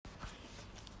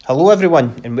Hello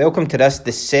everyone and welcome to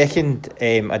the second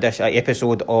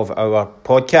episode of our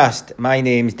podcast. My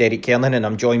name's Derek Kernan and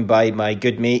I'm joined by my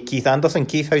good mate Keith Anderson.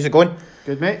 Keith, how's it going?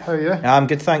 Good mate, how are you? I'm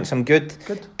good, thanks, I'm good.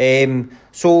 Good.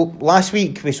 So last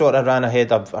week we sort of ran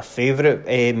ahead of our favourite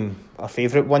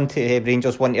one to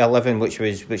Rangers 1 to 11, which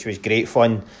was great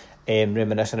fun,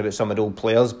 reminiscing about some of the old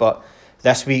players. But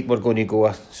this week we're going to go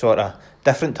a sort of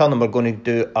different turn and we're going to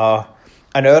do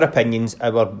in our opinions,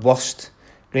 our worst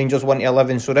Rangers 1 to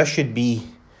 11, so this should be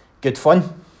good fun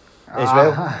as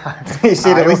well. Okay.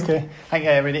 I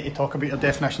think we need to talk about your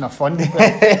definition of fun.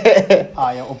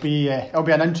 It'll be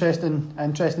an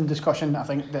interesting discussion. I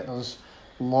think that there's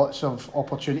lots of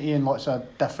opportunity and lots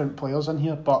of different players in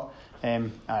here, but it'll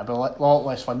be a lot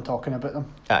less fun talking about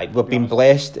them. We've been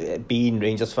blessed, being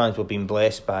Rangers fans, we've been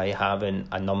blessed by having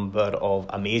a number of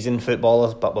amazing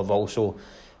footballers, but we've also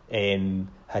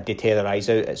had to tear their eyes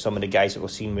out at some of the guys that we've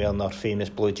seen wearing their famous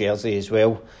blue jersey as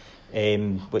well,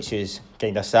 which is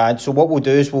kind of sad. So what we'll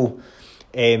do is we'll,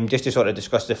 just to sort of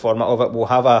discuss the format of it, we'll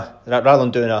have rather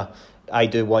than doing I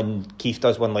do one, Keith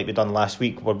does one like we done last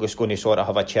week, we're just going to sort of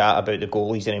have a chat about the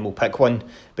goalies and then we'll pick one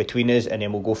between us and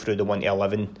then we'll go through the 1 to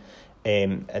 11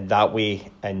 and that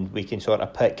way, and we can sort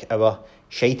of pick our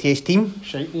shitiest team.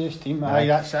 Aye,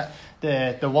 that's it.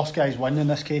 The worst guys win in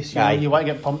this case. You want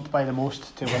to get pumped by the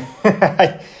most to win.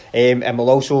 And we'll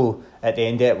also, at the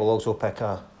end of it,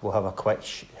 we'll have a quick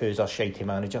who's our shitey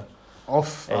manager.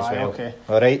 Off as well. Okay.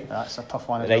 All right. That's a tough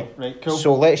one. Right. Cool.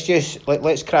 So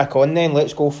let's crack on then.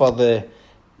 Let's go for the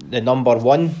number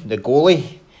one, the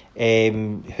goalie.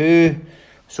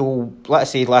 So let's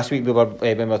say last week we've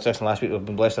been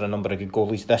blessed with a number of good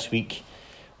goalies. This week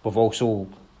we've also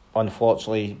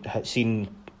unfortunately seen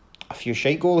a few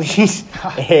shite goalies.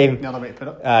 Another way to put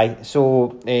it. Aye.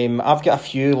 So I've got a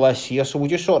few lists here, so we'll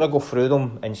just sort of go through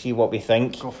them and see what we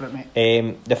think. Go for it,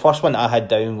 mate. The first one I had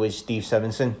down was Steve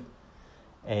Simonson.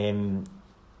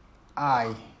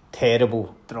 Aye.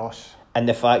 Terrible. Dross. And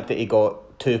the fact that he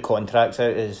got 2 contracts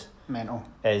out is mental.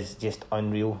 Is just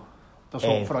unreal. There's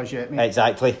hope for us yet, mate.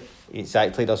 Exactly.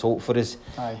 There's hope for us.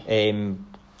 Aye.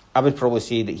 I would probably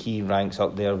say that he ranks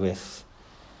up there with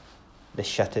the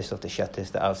shittest of the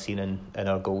shittest that I've seen in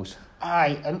our goals.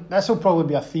 Aye, and this will probably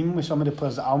be a theme with some of the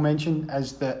players that I'll mention,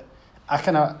 is that I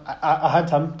had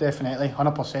him, definitely,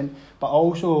 100%, but I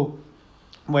also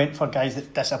went for guys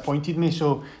that disappointed me.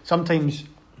 So sometimes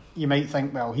you might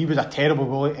think, well, he was a terrible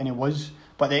goalie, and he was,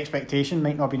 but the expectation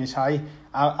might not have been as high.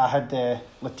 I had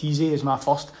Letizia as my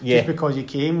first, just because he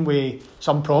came with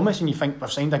some promise, and you think, we've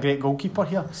signed a great goalkeeper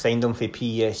here. Signed him for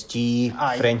PSG,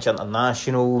 Aye. French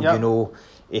international, Yep. you know.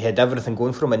 He had everything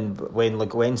going for him, and when Le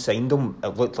Guen signed him,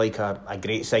 it looked like a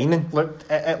great signing.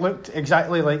 It looked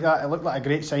exactly like that. It looked like a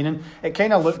great signing. It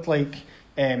kind of looked like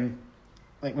when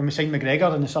we signed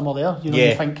McGregor in the summer there. You know,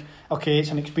 You think, okay,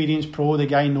 it's an experienced pro, the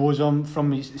guy knows him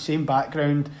from his same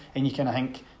background, and you kind of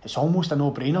think it's almost a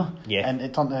no-brainer. Yeah. And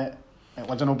it turned out it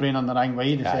was a no-brainer in the wrong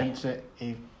way, in the sense that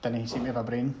he didn't seem to have a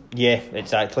brain. Yeah,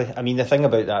 exactly. I mean, the thing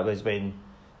about that was when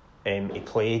he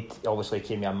played, obviously he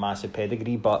came with a massive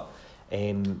pedigree, but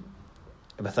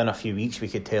within a few weeks we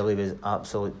could tell he was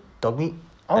absolute dog meat.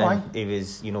 Aye. He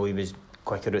was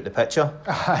quicker out the picture.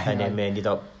 Aye, then we ended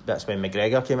up, that's when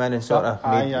McGregor came in and sort of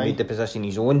made the position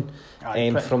his own.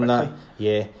 From that.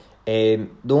 Yeah. The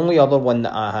only other one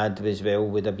that I had as well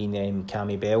would have been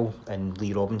Cammy Bell and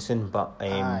Lee Robinson, but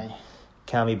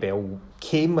Cammy Bell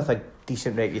came with a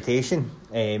decent reputation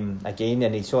again,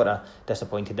 and he sort of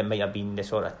disappointed. It might have been the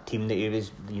sort of team that he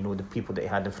was, the people that he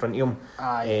had in front of him.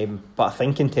 But I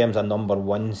think in terms of number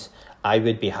ones, I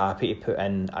would be happy to put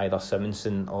in either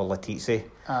Simonson or Letizia.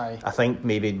 I think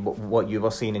maybe what you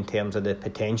were saying in terms of the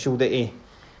potential that he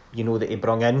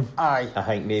brung in. I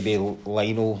think maybe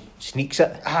Lionel sneaks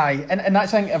it. And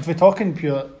that's the thing, if we're talking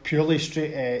purely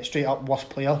straight up worst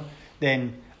player,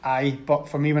 then but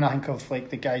for me, when I think of like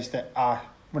the guys that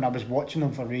when I was watching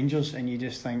them for Rangers, and you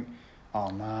just think, oh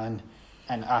man,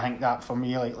 and I think that for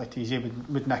me, like Letizia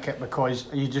would nick it, because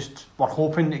you just were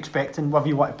hoping, expecting, whatever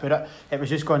you want to put it, it was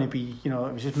just going to be, it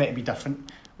was just meant to be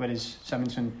different, whereas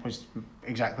Simonson was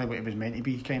exactly what it was meant to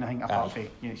be, kind of thing, apart from,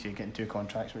 getting 2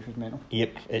 contracts, which was mental.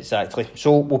 Yep, exactly.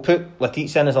 So we'll put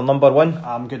Letizia in as our number one.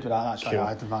 I'm good with that, that's why I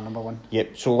had my number one.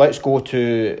 Yep, so let's go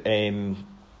to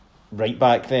right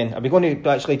back then. Are we going to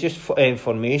actually just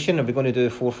formation? Are we going to do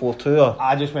 4-4-2?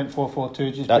 I just went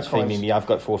 4-4-2 just that's because. That's fine. I've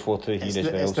got 4-4-2 here as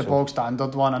well. It's the bog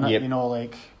standard one, isn't it?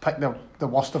 Like pick the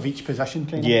worst of each position,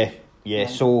 kind of. Yeah.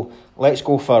 So let's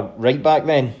go for right back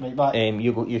then. Right back.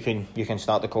 You can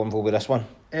start the convo with this one.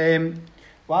 Well,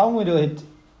 I only really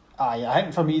Aye, I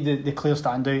think for me the clear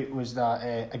standout was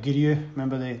that Aguirre,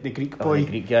 remember the Greek boy? The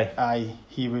Greek guy. Aye,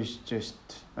 he was just,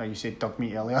 like you said, dug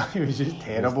meat earlier. He was just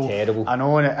terrible. Terrible. I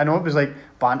know it was like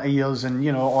banter years and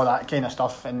all that kind of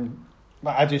stuff.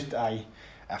 But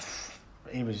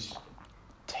he was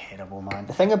terrible, man.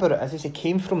 The thing about it is he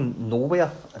came from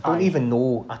nowhere. I don't even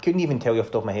know. I couldn't even tell you off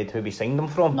the top of my head who we signed him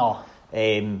from. No.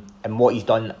 And what he's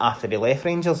done after he left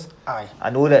Rangers. Aye. I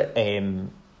know that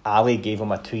Ali gave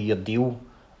him a 2-year deal,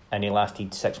 and he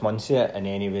lasted 6 months of it, and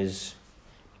then he was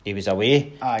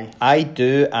away. Aye. I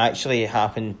do actually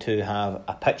happen to have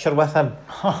a picture with him.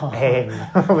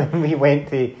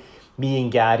 When me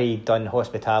and Gary done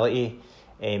hospitality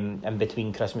in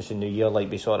between Christmas and New Year,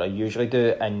 like we sort of usually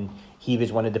do, and he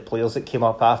was one of the players that came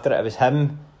up after it. It was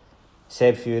him,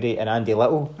 Seb Fury and Andy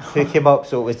Little who came up,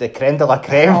 so it was the creme de la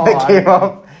creme that came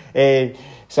up.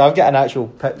 So I've got an actual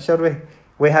picture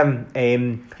with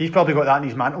him. He's probably got that in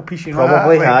his mantelpiece,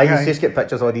 probably, that? He's just got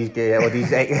pictures of all these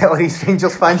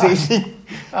Rangers fans that you see.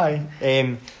 Aye.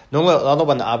 The other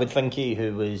one that I would think of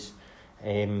who was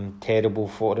terrible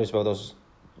for as well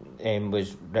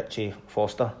was Richie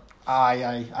Foster.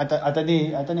 Aye. I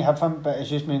didn't have him, but it's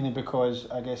just mainly because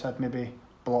I guess I'd maybe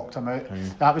blocked him out.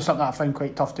 That was something I found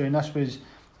quite tough doing this, was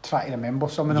trying to remember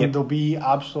some of them. There'll be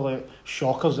absolute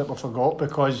shockers that we forgot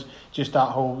because just that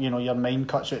whole, your mind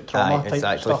cuts out trauma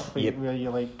type stuff where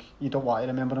you're like, you don't want to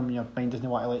remember them, your mind doesn't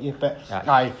want to let you. But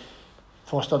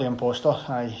Foster the imposter,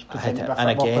 pretending to be a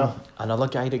football player. Another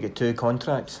guy that got 2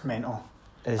 contracts. Mental.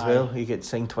 As well, he gets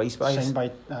signed twice by us.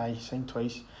 Signed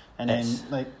twice. And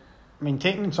then,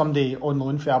 taking somebody on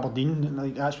loan for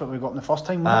Aberdeen, that's what we got in the first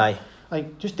time. Aye.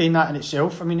 Just doing that in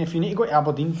itself, if you need to go to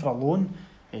Aberdeen for a loan,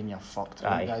 then you're fucked.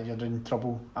 Aye. You're in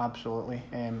trouble, absolutely.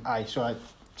 So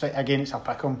again, it's a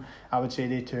pick 'em. I would say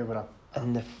they two were a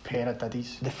pair of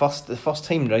diddies. The first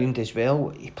time round as well,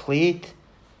 he played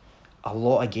a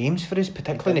lot of games for us,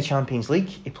 particularly in the Champions League.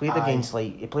 He played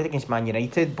against Man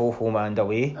United, both home and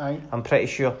away. Aye. I'm pretty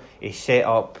sure he set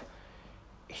up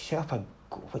a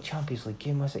goal. What Champions League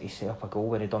game was it? He set up a goal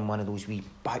where he done one of those wee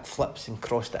backflips and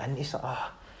crossed it in. He's like, I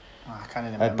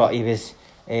can't remember. But he was,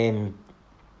 and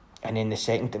then the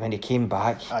second when he came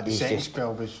back, the second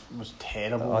spell was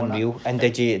terrible. Unreal. And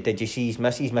did you see his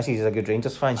missus? Missus is a good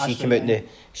Rangers fan. She came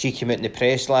out in the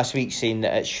press last week saying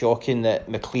that it's shocking that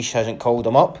McLeish hasn't called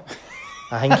him up.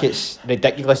 I think it's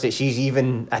ridiculous that she's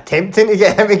even attempting to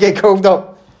get him to get called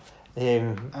up.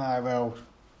 Well,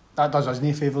 that does us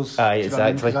no favours. Aye,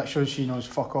 exactly. That shows she knows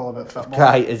fuck all about football.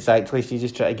 Aye, exactly. She's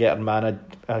just trying to get her man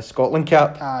a Scotland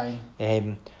cap. Aye.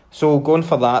 So going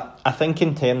for that, I think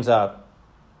in terms of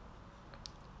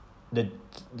the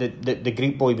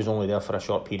Greek boy was only there for a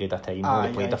short period of time.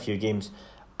 Only played a few games.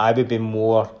 I would be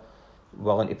more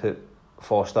willing to put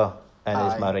Foster in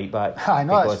as my right back. I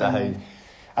know, because of how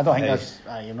I don't think there's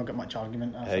you've not got much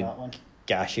argument after that one.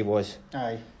 Gash he was.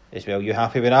 Aye. As well. You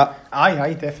happy with that?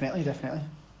 Aye, definitely.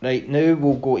 Right, now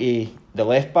we'll go to the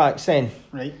left backs then.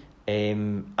 Right.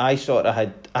 I sort of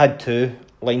had 2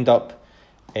 lined up,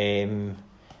 and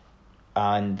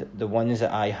the ones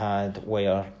that I had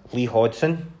were Lee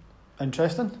Hodgson.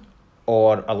 Interesting.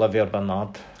 Or Olivier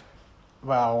Bernard.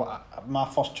 Well, my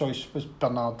first choice was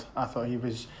Bernard. I thought he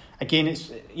was, again,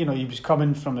 it's, he was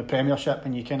coming from the Premiership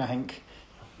and you kind of think,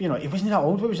 he wasn't that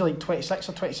old. What was he, like 26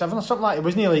 or 27 or something like that? It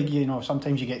wasn't like,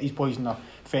 sometimes you get these boys and they're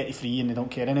 33 and they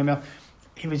don't care anymore.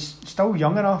 He was still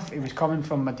young enough. He was coming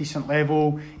from a decent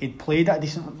level. He'd played at a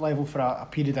decent level for a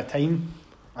period of time.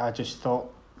 I just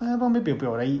thought, well, maybe he'll be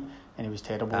all right. And he was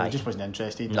terrible. He just wasn't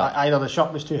interested. No. Either the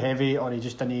shirt was too heavy or he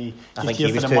just didn't. I think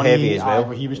he was too heavy as well.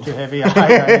 He was too heavy.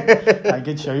 Aye,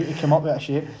 good shout. He came up with a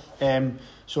shape.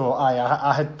 So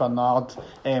I had Bernard.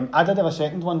 I did have a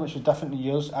second one which was different to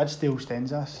yours. I had Steele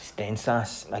Stensas.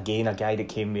 Stensas, again, a guy that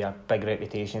came with a big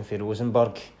reputation for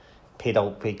Rosenborg. Paid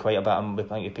quite a bit. I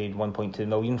think he paid 1.2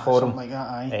 million for him. Something like that.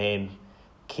 Aye.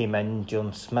 Came in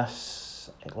during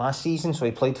Smith's last season, so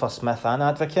he played for Smith and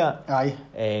Advocate. Aye.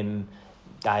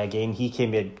 Again, he came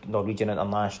with a Norwegian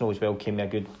international as well. Came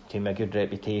with a good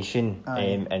reputation.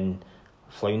 And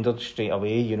floundered straight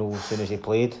away. As soon as he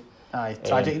played. Aye,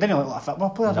 tragic. He didn't look like a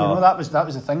football player. No. That was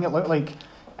the thing. It looked like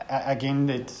again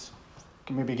they'd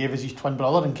maybe gave us his twin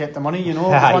brother and kept the money. It was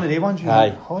one of the ones.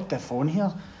 Like, hold the phone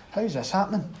here. How's this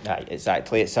happening? Aye,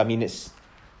 exactly. It's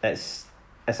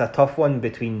a tough one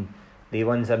between the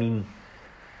ones. I mean,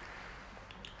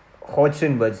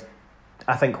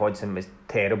 I think Hodgson was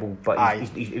terrible, but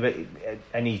he's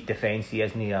in his defence, he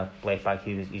isn't a left back.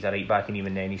 He's a right back, and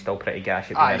even then, he's still pretty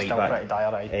gash at being a right still back. Pretty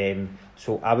dire, right.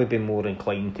 So I would be more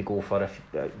inclined to go for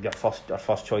our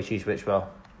first choices, which were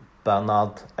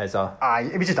Bernard as a.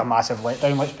 It was just a massive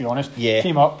letdown. Let's be honest. Yeah.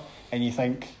 Came up, and you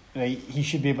think, right, he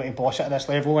should be able to boss it at this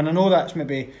level. And I know that's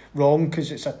maybe wrong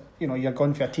because it's you're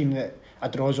going for a team that a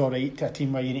draw's all right to a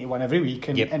team where you need to win every week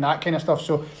and that kind of stuff.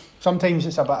 So sometimes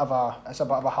it's a bit of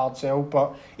a hard sell,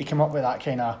 but he came up with that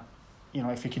kind of,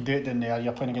 if you could do it down there,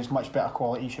 you're playing against much better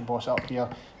quality, you should boss it up here.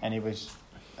 And he was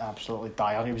absolutely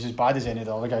dire. He was as bad as any of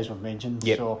the other guys we've mentioned.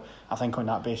 So I think on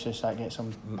that basis that gets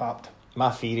him papped. My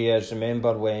theory is,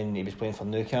 remember when he was playing for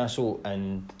Newcastle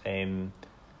and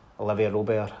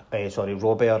Robert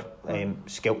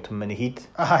scalped him in the head.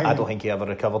 I don't think he ever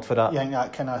recovered for that. You think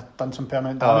that kind of done some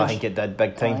permanent damage? I think it did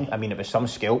big time. I mean, it was some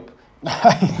scalp.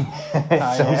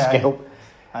 Scalp.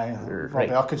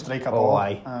 Robert could strike a ball.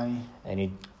 And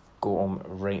he'd go him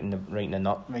right in the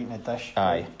nut. Right in the dish.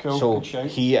 Aye. Cool. So good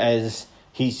shout.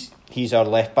 he's our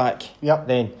left back. Yep.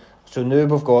 Then so now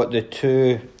we've got the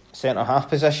two centre half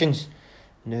positions.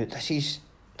 Now there's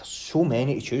so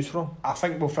many to choose from. I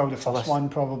think we'll fill the first one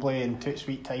probably in 2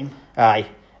 weeks' time. Aye.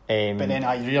 But then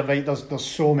you're right. There's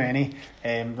so many.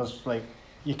 There's like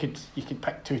you could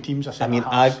pick 2 teams or centre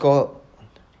halves.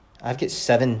 I've got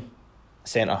 7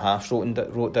 centre halves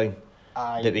wrote down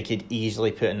that we could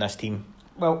easily put in this team.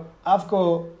 Well, I've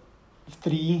got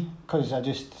 3 because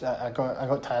I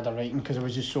got tired of writing because there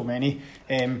was just so many.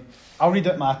 I'll read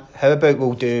it, Matt. How about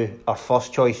we'll do our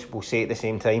first choice? We'll say it at the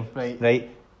same time.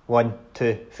 Right. 1,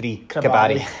 2, 3.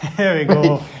 Kabari. There we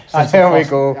go.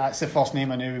 That's the first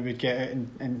name I knew we would get it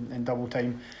in double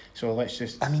time. So let's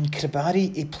just. I mean,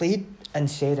 Kabari. He played in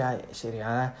Serie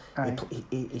A.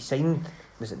 He signed.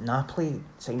 Was it Napoli?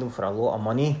 Signed him for a lot of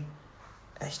money.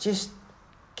 It's just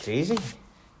crazy.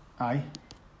 Aye.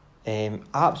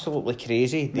 Absolutely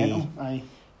crazy. Aye.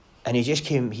 And he just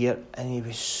came here and he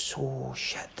was so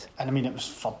shit. And I mean, it was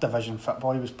 3rd division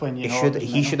football he was playing.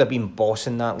 He should have been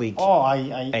bossing that league. Oh,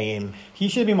 aye. He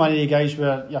should have been one of the guys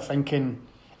where you're thinking,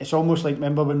 it's almost like,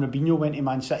 remember when Robinho went to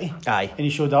Man City? Aye. And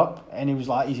he showed up and he was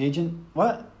like his agent.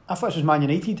 What? I thought this was Man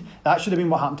United. That should have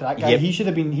been what happened to that guy. Yep. He should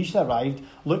have arrived,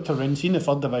 looked around, seen the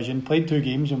 3rd division, played 2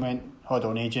 games and went, hold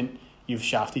on, agent, you've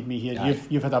shafted me here. Aye.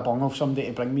 You've had a bung off somebody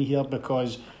to bring me here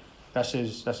because this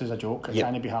is a joke. It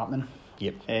can't be happening.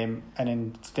 Yep. And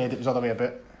instead it was the other way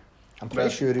about. I'm pretty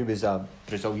sure he was a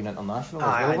Brazilian international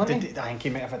as well, wasn't he? I think he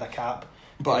might have had a cap.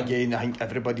 But again, I think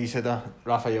everybody's had a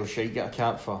Rafael Scheidt get a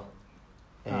cap for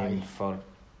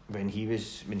when he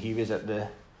was at that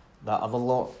other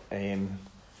lot in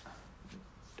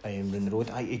the road.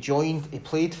 He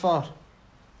played for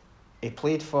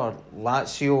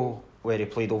Lazio, where he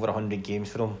played over 100 games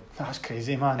for them. That's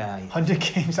crazy, man. Aye. 100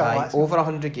 games at Lazio. Over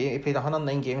 100 games. He played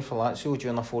 109 games for Lazio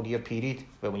during a 4-year period.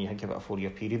 Well, when you think about a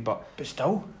 4-year period, but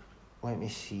still. Let me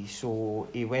see. So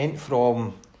he went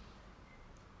from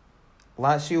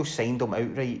Lazio signed him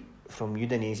outright from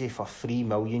Udinese for €3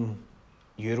 million.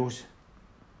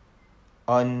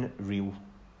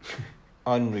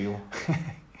 Unreal.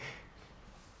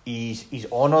 His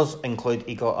honours include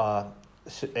he got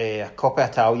a Coppa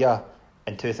Italia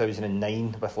in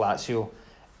 2009 with Lazio,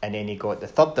 and then he got the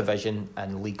 3rd division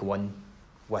and League One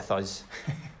with us.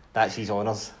 That's his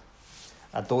honours.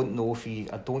 I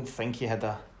don't think he had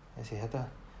a. Has he had a?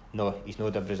 No, he's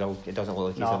not a Brazil. It doesn't look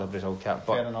like he's had a Brazil cap.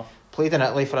 But fair enough. Played in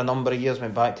Italy for a number of years. He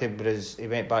went back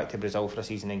to Brazil for a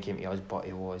season, then came to us. But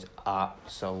he was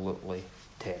absolutely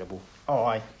terrible. Oh,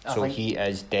 aye. So he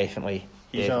is definitely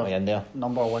in there.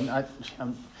 Number 1.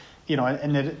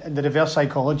 In the reverse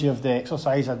psychology of the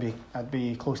exercise, I'd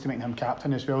be close to making him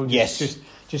captain as well. Just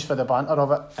for the banter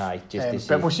of it. Aye,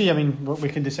 but we'll see. I mean, we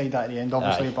can decide that at the end,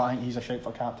 obviously. Aye. But I think he's a shout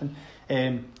for captain.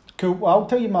 Cool. Well, I'll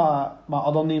tell you my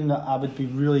other name that I would be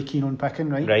really keen on picking.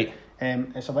 Right.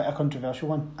 It's a bit of a controversial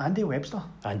one. Andy Webster.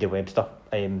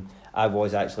 I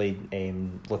was actually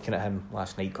looking at him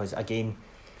last night because again.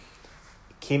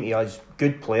 Came to us,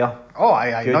 good player. Oh,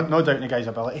 aye. No doubt in the guy's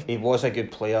ability. He was a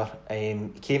good player. He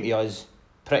came to us,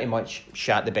 pretty much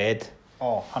shat the bed.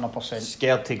 Oh, 100%.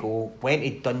 Scared to go. Went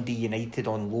to Dundee United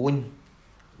on loan.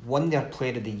 Won their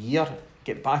Player of the Year.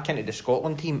 Get back into the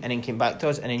Scotland team and then came back to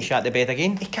us and then shat the bed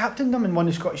again. He captained them and won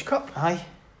the Scottish Cup. Aye.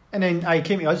 And then he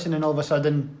came to us and then all of a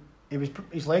sudden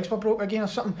his legs were broke again or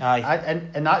something. Aye.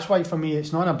 And that's why for me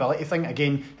it's not an ability thing.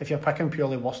 Again, if you're picking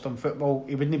purely worst on football,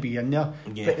 he wouldn't be in there.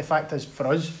 Yeah. But the fact is, for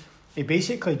us, he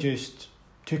basically just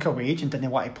took a wage and didn't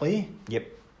want to play. Yep.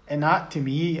 And that to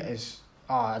me is,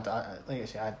 like I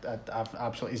say, I've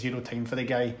absolutely zero time for the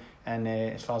guy. And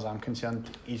as far as I'm concerned,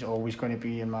 he's always going to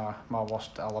be in my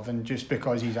worst 11 just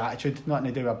because his attitude, nothing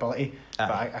to do with ability. Aye.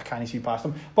 But I can't see past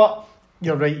him. But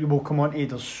you're right, you will come on to.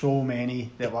 There's so many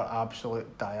that were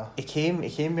absolute dire. He came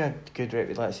with a good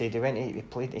reputation. Like I said,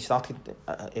 he started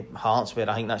at Hearts, where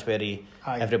I think that's where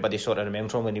everybody sort of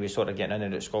remembered from when he was sort of getting in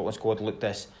and out of Scotland squad. Looked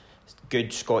this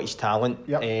good Scottish talent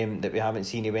that we haven't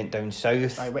seen. He went down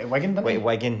south. Went to Wigan, didn't he? Went to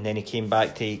Wigan, then he came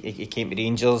back to he came to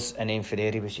Rangers, and then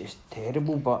Ferrari was just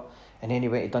terrible. And then he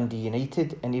went to Dundee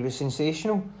United, and he was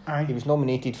sensational. Aye. He was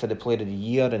nominated for the Player of the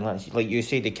Year, and like you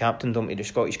said, they captained him to the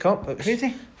Scottish Cup. It was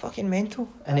crazy, fucking mental.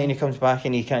 And then he comes back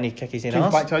and he can't kick his own comes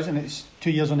arse. back to us, and it's 2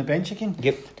 years on the bench again.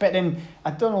 Yep. But then I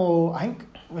don't know. I think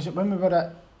was it when we were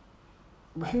at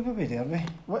who were we there with?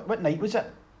 What night was it?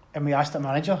 And we asked the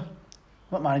manager,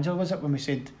 what manager was it when we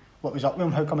said what was up with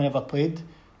him? How come he never played?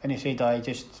 And he said,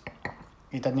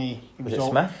 he didn't. He was it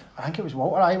Smith? I think it was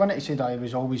Walter. Wasn't it? He said, he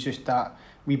was always just that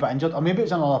wee bit injured, or maybe it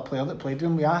was another player that played with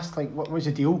him. We asked, like, what was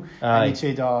the deal? And he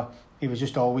said, he was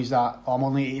just always that. I'm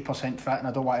only 80% fit, and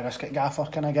I don't want to risk it, gaffer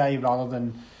kind of guy. Rather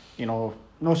than,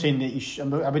 not saying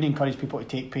that I wouldn't encourage people to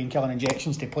take painkilling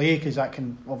injections to play, because that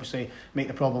can obviously make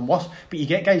the problem worse. But you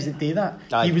get guys that do that.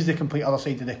 Aye. He was the complete other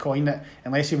side of the coin. That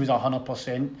unless he was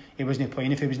 100%, he wasn't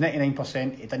playing. If he was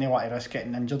 99%, he didn't want to risk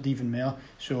getting injured even more.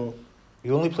 So he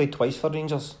only played twice for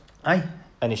Rangers. Aye.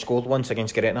 And he scored once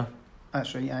against Gretna.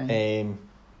 That's right. Aye.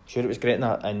 Sure, it was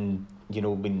Gretna, and we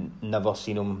never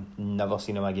seen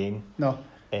him again. No.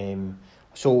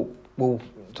 So we'll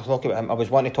talk about him. I was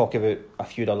wanting to talk about a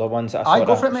few other ones that I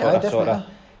go for it, mate. Definitely.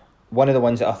 One of the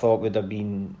ones that I thought would have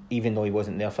been, even though he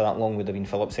wasn't there for that long, would have been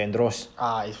Philip Sendros.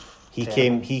 Aye. He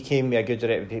came with a good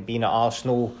rep, being at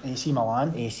Arsenal, AC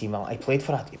Milan. He played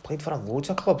for loads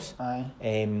of clubs. Aye.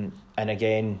 And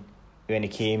again, when he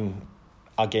came,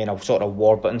 a sort of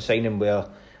Warburton signing where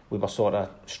we were sort of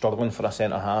struggling for a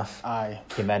centre half. Aye.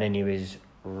 Came in and he was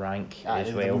rank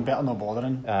as well. Better no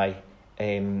bothering. Aye.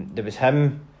 There was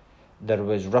him. There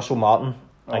was Russell Martin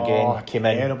again. Came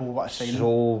terrible, in. What a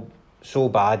signing. So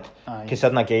bad. Aye.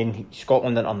 Considering again,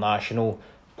 Scotland international,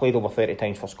 played over 30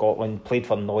 times for Scotland, played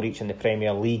for Norwich in the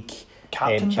Premier League,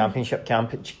 Championship.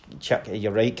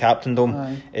 You're right, captained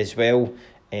them as well.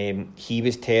 He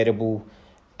was terrible.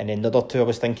 And then the other two I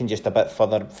was thinking just a bit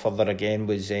further again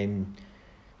was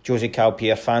Josie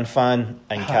Calpierre Fan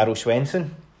and Carol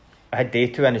Svensson. I had they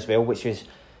two in as well, which was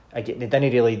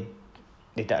again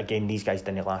these guys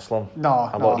didn't last long. No,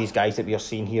 a lot of these guys that we are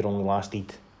seeing here only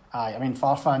lasted. Aye, I mean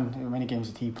Farfan, how many games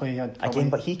did he play?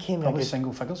 But he came probably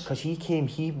single figures because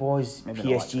he was maybe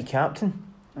PSG captain.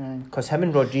 Because him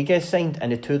and Rodriguez signed,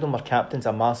 and the two of them were captains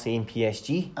of Marseille and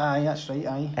PSG. Aye, that's right.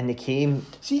 Aye, and they came,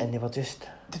 and they were just.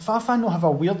 Did Farfan not have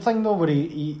a weird thing though, where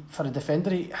he for a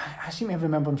defender, I seem to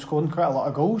remember him scoring quite a lot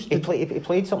of goals. He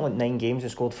played something like 9 games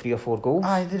and scored 3 or 4 goals.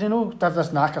 Aye, did he know have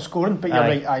this knack of scoring? But you're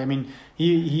right. Aye, I mean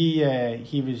he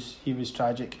was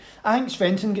tragic. I think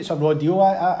Svensson gets a raw deal.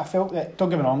 I felt that, don't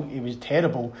get me wrong, he was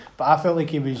terrible, but I felt like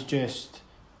he was just.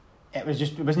 It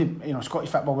wasn't, Scottish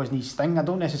football wasn't his thing. I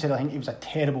don't necessarily think he was a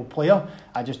terrible player.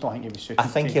 I just don't think he was suited. I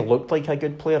think he looked like a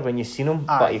good player when you seen him,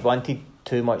 but he wanted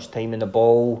too much time in the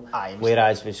ball.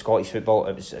 Whereas with Scottish football,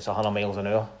 it's 100 miles an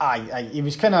hour. He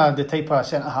was kind of the type of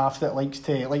centre half that likes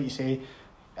to, like you say,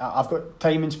 I've got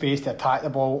time and space to attack the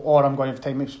ball, or I'm going to have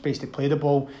time and space to play the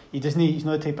ball. He's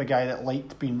not the type of guy that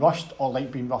liked being rushed or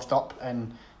liked being roughed up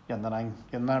and. You're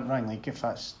in the ring. Like if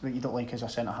that's what you don't like as a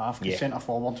centre half, because centre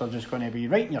forwards are just going to be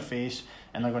right in your face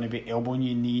and they're going to be elbowing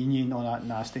you, kneeing you, and all that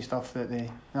nasty stuff that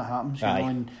happens.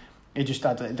 And he just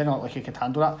didn't look like he could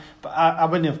handle that. But I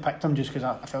wouldn't have picked him just because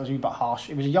I felt it was a wee bit harsh.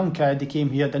 He was a young kid. He came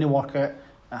here, didn't work out.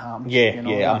 It happens.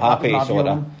 I'm happy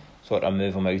to sort of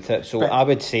move him out it. So but I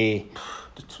would say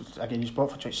again, you spot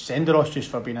for choice. Senderos just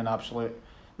for being an absolute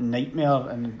nightmare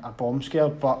and a bomb scare.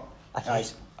 But I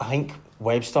think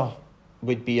Webster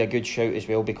would be a good shout as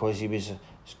well because he was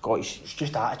Scottish. It's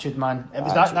just attitude, man. It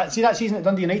was that season at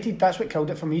Dundee United, that's what killed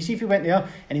it for me. See if he went there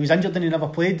and he was injured and he never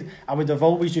played, I would have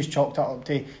always just chalked it up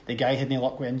to the guy had no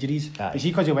luck with injuries. But see,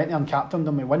 because he went there and captained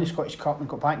them, we won the Scottish Cup and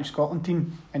got back in the Scotland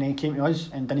team, and then he came to us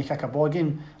and didn't kick a ball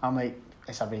again. I'm like,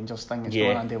 it's a Rangers thing, it's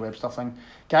not an Andy Webster thing.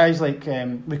 Guys like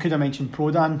we could have mentioned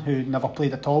Prodan, who never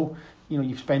played at all.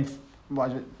 You've spent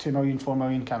 2 million, 4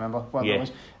 million, can't remember whatever it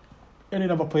was. And he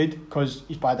never played because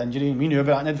he's bad injury, and we knew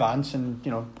about it in advance. And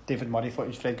David Murray thought he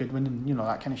was Fred Goodwin, and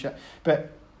that kind of shit.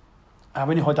 But I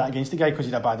wouldn't hold that against the guy because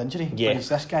he had a bad injury. Yeah. Whereas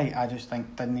this guy, I just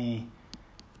think didn't he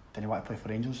want to play for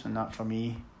Rangers, and that for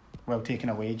me, while taking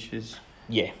a wage, is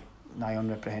nigh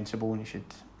unreprehensible, and he should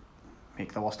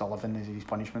make the worst of living as his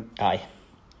punishment. Aye.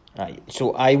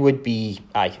 So I'd be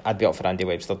up for Andy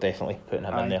Webster, definitely putting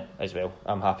him in there as well.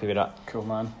 I'm happy with that. Cool,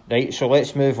 man. Right, so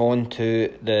let's move on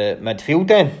to the midfield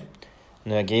then.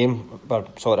 Now again, we're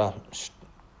sort of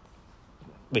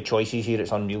with choices here.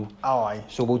 It's unreal. Oh, aye.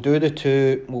 So we'll do the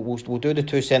two. We'll do the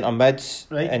 2 centre mids,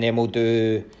 right, and then we'll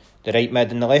do the right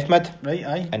mid and the left mid, right?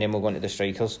 Aye. And then we'll go into the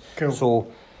strikers. Cool.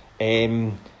 So,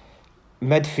 midfield.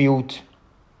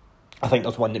 I think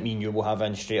there's one that me and you will have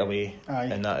in straight away, aye.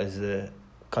 And that is the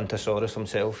Cuntosaurus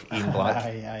himself, Ian Black.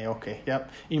 Aye, okay,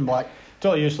 yep. Ian Black,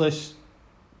 totally useless,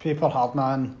 paper hard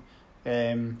man,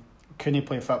 couldn't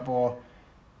play football,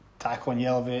 tackling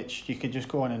Jelavic, you could just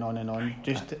go on and on and on.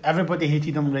 Just everybody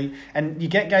hated him, right? And you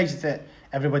get guys that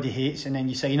everybody hates, and then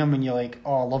you sign him and you're like,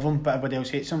 oh, I love him, but everybody else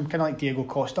hates him. Kind of like Diego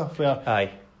Costa, where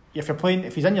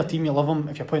if he's in your team, you love him.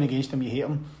 If you're playing against him, you hate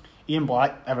him. Ian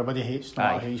Black, everybody hates, no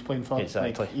matter who he's playing for.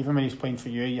 Exactly. Like, even when he's playing for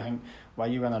you, you think, why are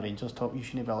you wearing a Rangers top? You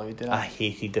shouldn't be allowed to do that. I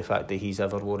hated the fact that he's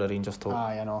ever wore a Rangers top.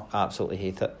 Aye, I know. Absolutely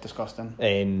hate it. Disgusting.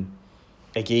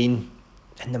 Again,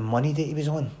 and the money that he was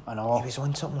on. I know. He was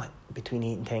on something like between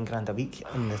 8 and 10 grand a week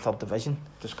in the 3rd division.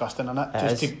 Disgusting, innit?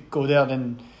 Just to go there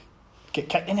and get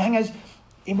kicked. And the thing is,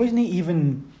 he wasn't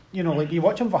even, like you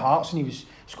watch him for Hearts and he was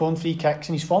scoring free kicks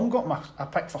and his form got him a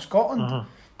pick for Scotland. Uh-huh.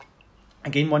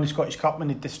 Again, won the Scottish Cup when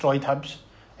he destroyed Hibs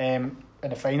in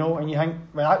the final, and you think,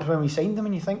 well, that's when we signed him,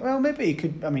 and you think, well, maybe he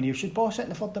could, he should boss it in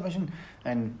the 3rd division.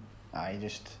 And he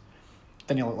just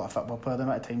didn't look like a football player. The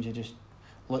amount of times he just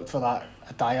looked for that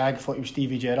a diag, thought he was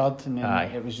Stevie Gerrard, and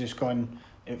then it was just going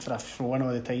out for a throw-in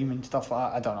all the time and stuff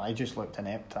like that. I don't know, he just looked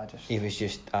inept. He was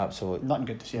just absolute... Nothing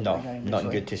good to say about the guy. Nothing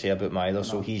good to say about him either, no.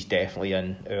 So he's definitely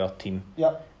in our team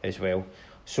as well.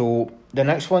 So the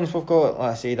next ones we've got,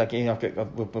 like I said, again,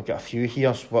 we've got a few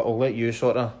here, so I'll let you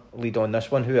sort of lead on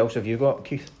this one. Who else have you got,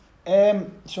 Keith?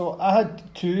 So I had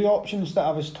 2 options that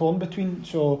I was torn between.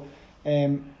 So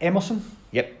Emerson.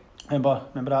 Yep. Remember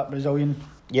that Brazilian?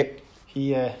 Yep.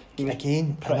 He was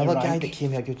again another guy that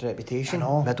came with a good reputation. I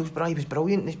know. Middlesbrough, he was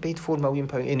brilliant. He's paid £4 million,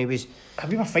 and he was.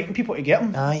 Have you been fighting people to get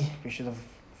him? Aye. We should have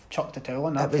chucked the towel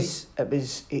on that.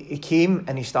 He came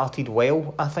and he started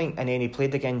well, I think, and then he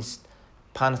played against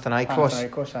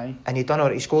Panathinaikos, aye. And he done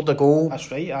it. He scored a goal. That's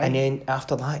right, aye. And then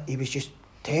after that, he was just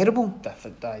terrible.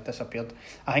 Disappeared.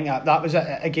 I think that was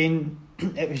it. Again,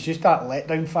 it was just that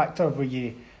letdown factor where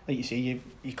you, like you say,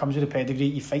 he comes with a pedigree,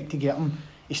 you fight to get him.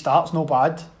 He starts no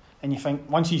bad, and you think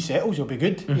once he settles, he'll be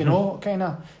good. Mm-hmm. Kind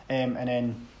of. And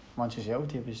then once he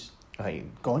settled, he was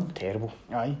gone. Terrible.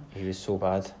 Aye. He was so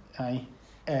bad. Aye.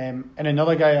 And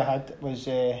another guy I had was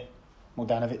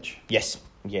Mladenovic. Yes.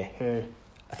 Yeah. Who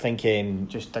I think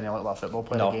just didn't look like a football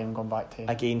player again. Going back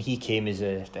to again, he came as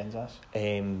a Stenzas.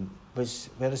 Is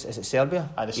it Serbia?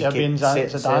 The Serbian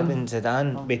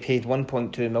Zidane. Oh. We paid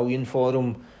 1.2 million for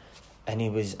him, and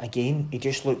he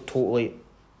just looked totally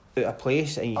out of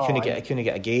place, and he couldn't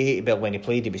get a gate. But when he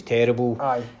played, he was terrible.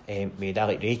 Aye. We had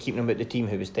Alec Ray keeping him at the team,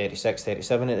 who was 36,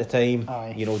 37 at the time.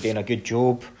 Aye. Doing a good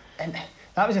job. And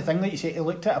that was the thing, like you say, he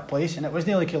looked at a place, and it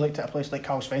wasn't like he looked at a place like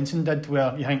Carl Svensson did,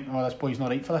 where you think, oh, this boy's not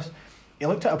right for this. He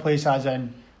looked at a place as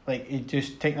in, like, he'd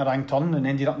just taken a wrong turn and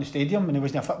ended up in the stadium, and he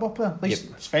wasn't a football player. At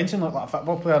least Svensson looked like a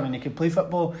football player, and he could play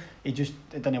football. It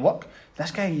didn't work.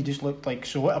 This guy, he just looked like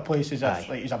so at a place as if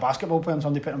like he's a basketball player and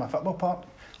somebody put him in a football park.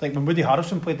 Like when Woody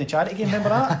Harrelson played in the charity game, remember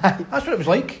that? That's what it was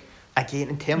like. Again,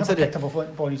 in terms of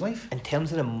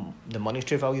the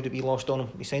monetary value that we lost on him,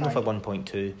 we signed him for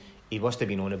 1.2. He must have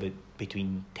been on about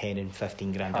between 10 and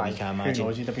 15 grand a week, I imagine. Who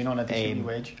knows, he'd have been on a decent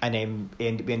wage. And then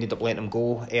we ended up letting him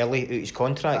go early out his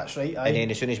contract. That's right, aye. And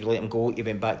then as soon as we let him go, he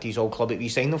went back to his old club that we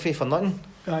signed him for nothing.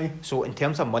 Aye. So in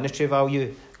terms of monetary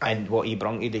value and what he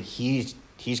brought to the, he's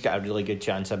got a really good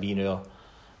chance of being our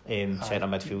centre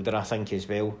midfielder, I think, as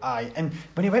well. Aye, and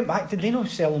when he went back, did they not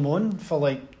sell him on for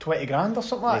like 20 grand or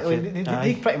something like that?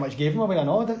 They pretty much gave him away, I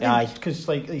know, didn't they? Aye. Because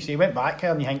like you say, he went back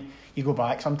here and you think, you go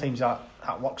back, sometimes that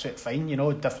works out fine,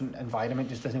 different environment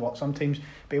just doesn't work sometimes.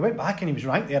 But he went back and he was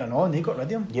ranked there and all, and they got rid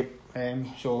of him. Yep.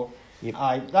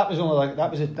 Aye, that was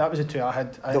the 2 I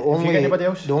had. If you get anybody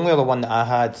else? The only other one that I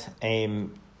had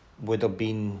would have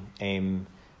been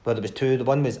well, there was 2. The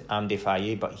one was Amdi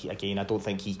Faye, but again, I don't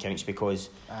think he counts because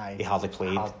he hardly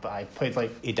played. Played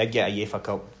like he did get a UEFA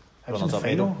Cup. He was on the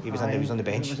final. He was on the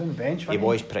bench. He was on the bench.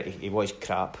 He was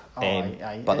crap.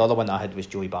 But the other one I had was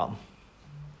Joey Barton.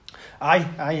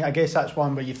 I guess that's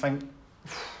one where you think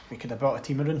we could have built a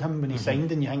team around him when he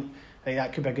signed, and you think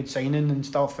that could be a good signing and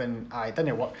stuff, and it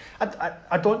didn't work.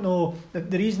 I don't know,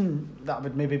 the reason that I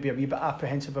would maybe be a wee bit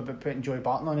apprehensive about putting Joey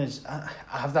Barton on is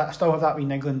I still have that wee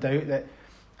niggling doubt that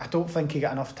I don't think he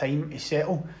got enough time to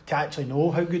settle to actually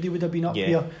know how good he would have been up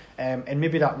here, and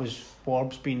maybe that was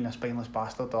Forbes being a spineless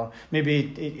bastard, or maybe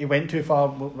he went too far.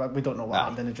 We don't know what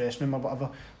happened in the dressing room or whatever.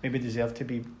 Maybe deserved to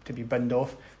be binned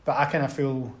off. But I kind of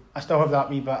feel I still have that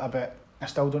wee bit about. I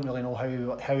still don't really know how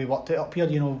he worked it up here.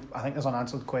 I think there's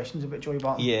unanswered questions about Joey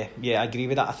Barton. Yeah, I agree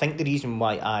with that. I think the reason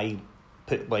why I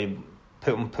put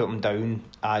him down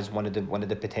as one of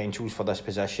the potentials for this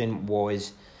position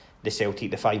was the Celtic,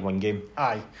 the 5-1 game.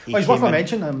 Aye, it's worth a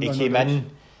mention. He came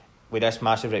in with this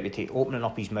massive reputation, opening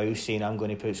up his mouth saying I'm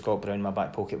going to put Scott Brown in my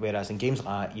back pocket, whereas in games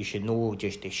like that you should know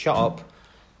just to shut up,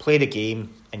 play the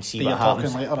game and see what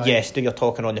happens. Later, yes, do your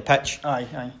talking on the pitch.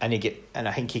 Aye. And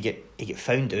I think he get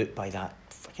found out by that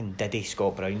fucking diddy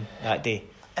Scott Brown that day.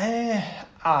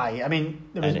 Aye, I mean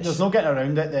there's no getting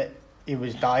around it that he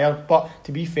was dire, but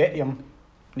to be fair to him,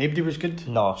 nobody was good.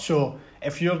 No. So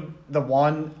if you're the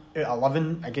 1 out of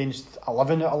 11 against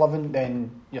 11 out of 11,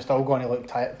 then you're still going to look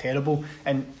terrible.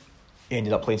 And he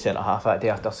ended up playing centre half that day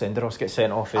after Senderos got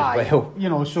sent off as well. You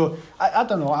know, so I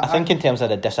don't know. I think in terms of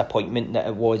the disappointment that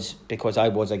it was, because I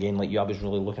was, again, like you, I was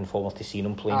really looking forward to seeing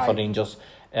him playing for Rangers.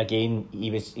 Again,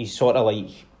 he's sort of like,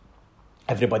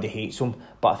 everybody hates him,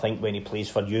 but I think when he plays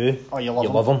for you, you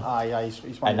love him. Aye,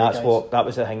 he's one and of the guys. that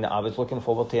was the thing that I was looking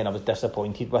forward to, and I was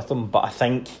disappointed with him. But I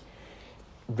think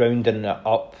rounding it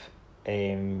up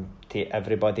to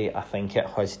everybody, I think it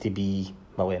has to be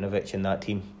Milanovic in that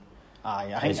team.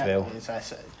 Aye, I think as well.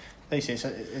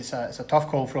 It's a tough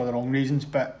call for all the wrong reasons,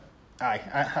 but I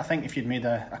think if you'd made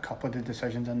a couple of the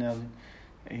decisions in there,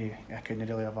 I couldn't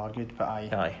really have argued. But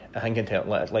I think in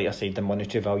terms, like I said, the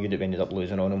monetary value that we ended up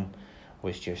losing on him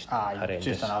was just horrendous.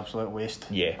 Just an absolute waste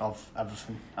of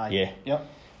everything. Yep.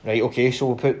 Right, okay, so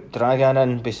we'll put Dragan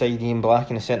in beside Ian Black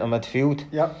in the centre midfield.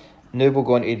 Yep. Now we'll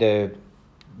go into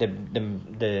the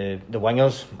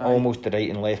wingers, almost the right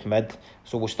and left mid.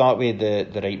 So we'll start with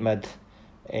the right mid.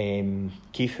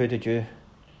 Keith, who did you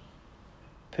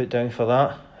put down for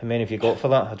that? How many have you got for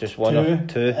that? I just won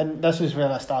two. And this is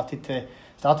where I started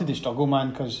to struggle,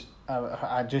 man, because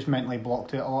I just mentally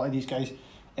blocked out a lot of these guys.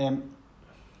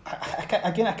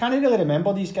 I can't really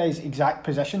remember these guys' exact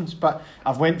positions, but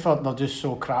I've went for they're just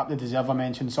so crap they deserve a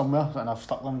mention somewhere, and I've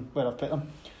stuck them where I've put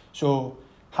them. So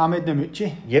Hamid Namuchi,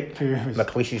 who was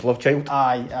McLeish's love child.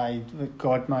 Aye,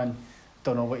 God, man,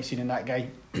 don't know what you've seen in that guy.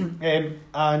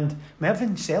 And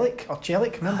Mervyn Celik or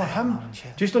Celik, remember him?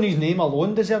 Just on his name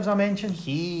alone deserves a mention.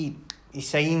 He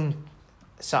signed.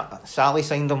 Sally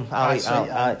signed him.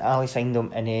 Ali signed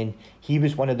him, and then he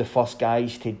was one of the first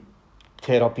guys to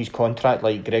tear up his contract,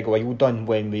 like Greg Wild done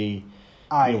when we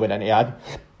went into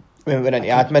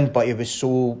admin. But he was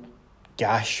so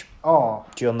gash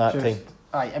during that time.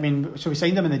 I mean, so we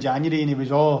signed him in the January, and he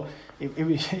was all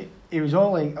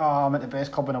like, I'm at the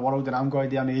best club in the world, and I'm going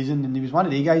to do amazing. And he was one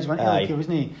of the guys,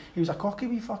 wasn't he? He was a cocky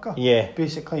wee fucker,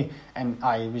 basically. And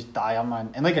he was dire,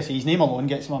 man. And like I say, his name alone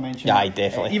gets him a mention.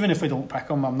 Definitely. Even if we don't pick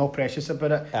him, I'm not precious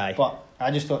about it. But I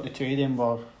just thought the two of them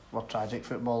were tragic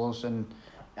footballers. And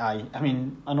I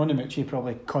mean, I know Namucci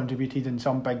probably contributed in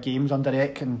some big games under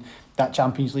Eck, and that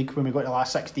Champions League when we got to the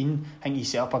last 16, I think he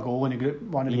set up a goal in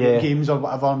one of the group games or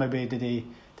whatever. Maybe did he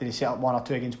set up one or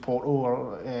two against Porto,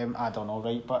 or I don't know,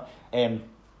 right? But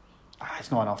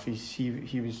it's not enough.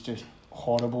 He was just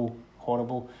horrible.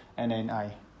 And then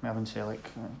Mervyn Celik,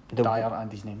 dire,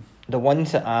 and his name. The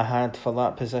ones that I had for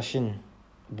that position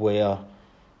were,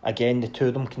 again, the two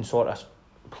of them can sort of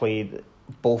play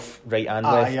both right and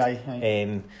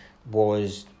left.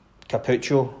 Was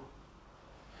Capuccio,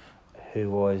 who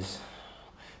was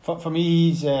for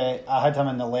me, I had him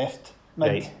in the left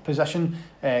mid position,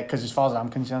 because as far as I'm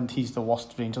concerned, he's the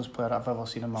worst Rangers player I've ever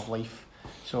seen in my life.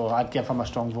 So I'd give him a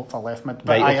strong vote for left mid.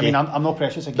 But I mean, I'm not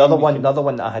precious again. The other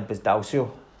one that I had was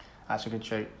Dalcio. That's a good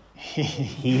shout.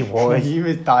 He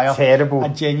was dire, terrible. I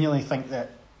genuinely think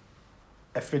that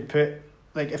if we'd put,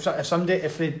 like, if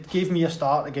they gave me a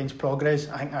start against Progress,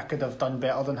 I think I could have done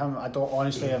better than him. I don't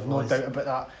honestly have no doubt about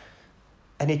that.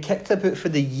 And he kicked about for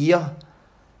the year,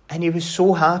 and he was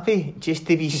so happy just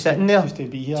to be sitting there, just to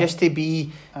be here, just to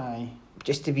be.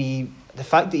 The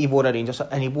fact that he wore a Rangers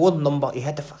and he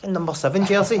had the fucking number 7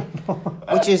 jersey,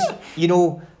 which is,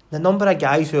 the number of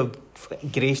guys who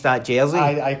have graced that jersey.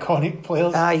 Iconic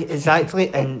players. Exactly.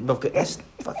 And we've got this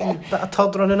fucking bit of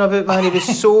turd running about, man. He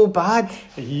was so bad.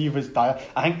 He was dire.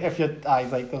 I think if you're,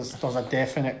 there's a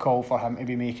definite call for him to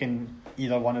be making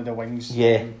either one of the wings.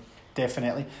 Yeah.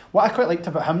 Definitely. What I quite liked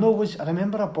about him though was, I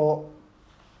remember I bought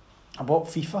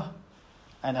FIFA.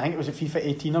 And I think it was at FIFA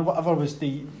 18 or whatever, was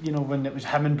when it was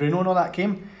him and Bruno and all that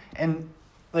came. And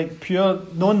like pure,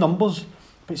 no numbers.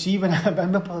 But see, when I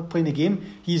remember playing the game,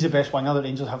 he's the best winger that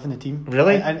Rangers have in the team.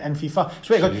 Really? In FIFA.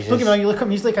 Swear to God, don't get me wrong, you look at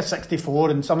him, he's like a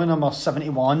 64 and some of them are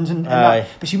 71s. And that.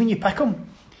 But see, when you pick him,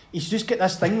 he's just got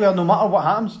this thing where no matter what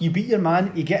happens, you beat your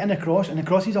man, you get in a cross, and the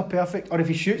crosses are perfect. Or if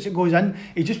he shoots, it goes in.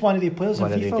 He's just one of the players in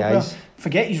FIFA where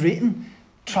forget his rating,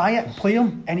 try it, play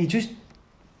him, and he's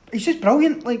just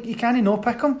brilliant. Like, you can't not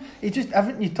pick him. He just,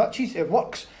 everything he touches, it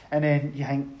works. And then you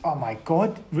think, oh my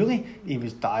God, really? He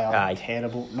was dire,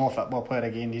 terrible, no football player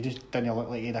again. He just didn't look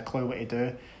like he had a clue what to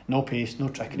do. No pace, no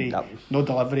trickery, no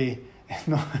delivery.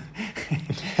 No.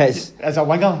 As a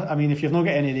winger, I mean, if you've not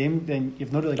got any of them, then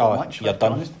you've not really got much. You're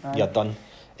done. You're done.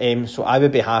 So I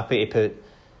would be happy to put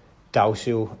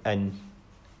Dalcio in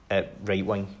at right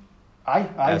wing.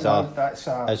 That's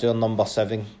our number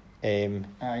 7.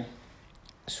 Aye.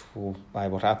 So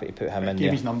we're happy to put him in there.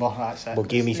 Give his number, that's it. We'll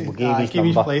give his number.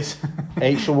 His place.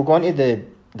 Right, so we'll go on to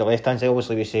the left hand side.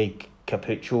 Obviously we say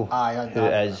Capuccio.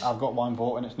 I've got one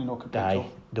vote and it's Nuno Capuccio.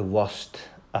 The worst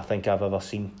I think I've ever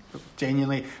seen.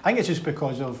 Genuinely. I think it's just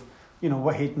because of, you know,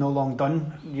 what he'd no long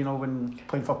done, you know, when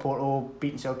playing for Porto,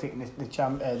 beating Celtic in the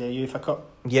UEFA Cup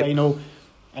final.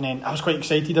 And then I was quite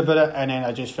excited about it, and then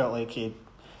I just felt like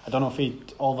I don't know if he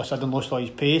all of a sudden lost all his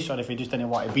pace, or if he just didn't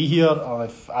want to be here, or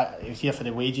if he was here for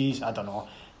the wages. I don't know.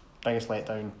 Biggest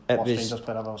letdown, worst Rangers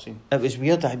player I've ever seen. It was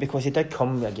weird because he did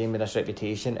come again with this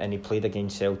reputation, and he played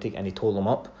against Celtic and he told them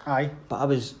up. Aye. But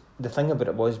the thing about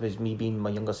it was me being my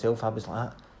younger self, I was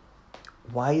like,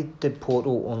 why did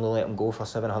Porto only let him go for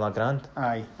 $700,000?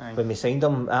 Aye. When we signed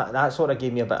him, that sort of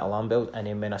gave me a bit of alarm bells, and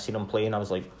then when I seen him playing, I was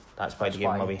like, that's why they gave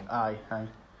him away. Aye.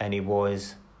 And he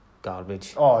was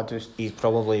garbage. He's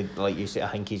probably, like you say, I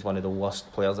think he's one of the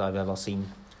worst players I've ever seen.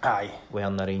 Aye.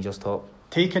 Wearing the Rangers top.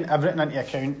 Taking everything into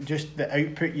account, just the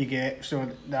output you get, so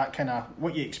that kind of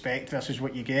what you expect versus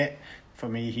what you get. For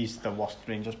me, he's the worst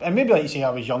Rangers. And maybe, like you say, I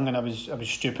was young and I was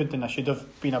stupid, and I should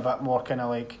have been a bit more kind of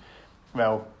like,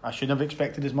 well, I shouldn't have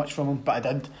expected as much from him, but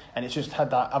I did, and it's just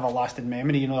had that everlasting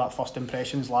memory, you know, that first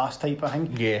impressions last type of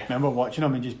thing. Yeah. I remember watching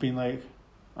him and just being like,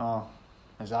 oh,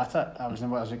 is that it? That wasn't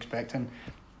what I was expecting.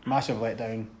 Massive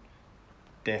letdown.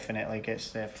 Definitely gets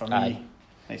there for me. Like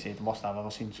I said, the worst I've ever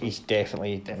seen. So he's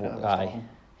definitely aye.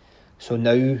 So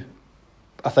now,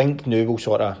 I think now we'll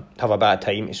sort of have a bit of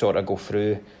time to sort of go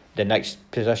through the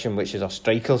next position, which is our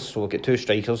strikers. So we'll get 2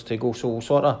 strikers to go. So we'll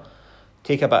sort of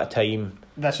take a bit of time.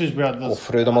 This is where go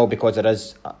through them all, because there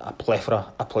is a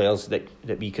plethora of players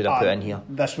that we could have put in here.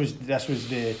 This was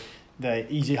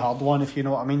the easy hard one, if you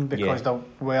know what I mean, because there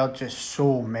were just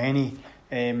so many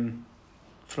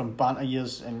from banter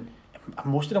years, and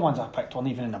most of the ones I picked weren't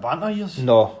even in the banter years.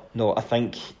 No, I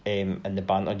think in the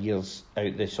banter years,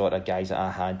 out the sort of guys that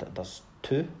I had, there's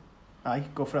 2. Aye,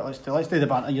 go for it. Let's do the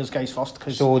banter years guys first.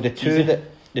 So the two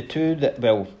that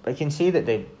well, I can say that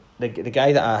the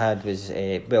guy that I had was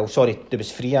there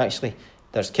was 3 actually.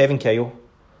 There's Kevin Kyle.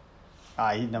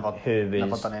 Aye, he never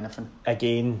done anything.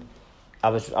 Again, I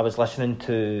was listening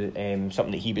to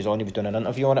something that he was on. He was doing an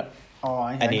interview on it. Oh,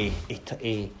 aye. And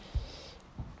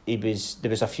he was, there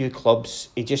was a few clubs.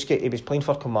 He was playing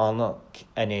for Kilmarnock,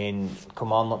 and then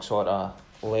Kilmarnock sort of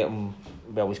let him.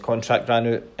 Well, his contract ran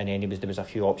out, and then there was a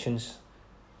few options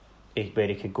where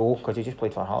he could go, because he just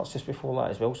played for Hearts just before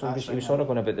that as well. So he was sort of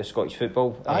going about the Scottish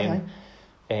football.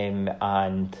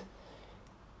 And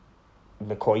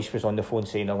McCoy was on the phone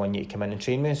saying, I want you to come in and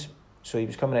train with us. So he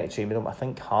was coming out to train with them. I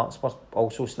think Hearts were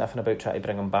also sniffing about trying to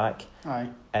bring him back. Aye.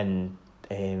 And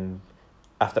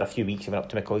after a few weeks, he went up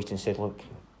to McCoy and said, look,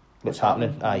 what's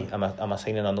happening? Aye, am I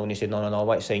signing a no? And he said, no, I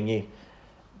want to sign you.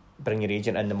 Bring your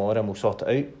agent in tomorrow and we'll sort it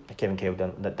out. Kevin Kyle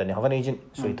didn't have an agent,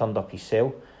 so he turned up his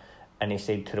cell, and he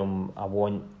said to him, I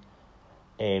want...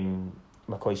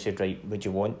 McCoy said, right, what do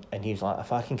you want? And he was like,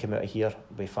 if I can come out of here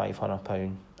with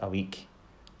 £500 a week,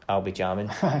 I'll be jamming.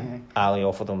 Ali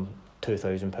offered him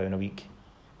 £2,000 a week.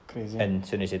 Crazy. And as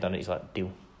soon as he done it, he's like,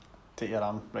 deal. Take your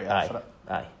arm right up for it.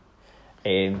 Aye.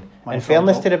 In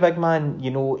fairness to the big man, you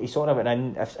know, he sort of went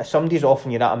in. If somebody's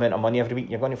offering you that amount of money every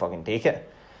week, you're going to fucking take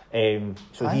it.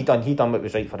 So he done what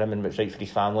was right for him and what was right for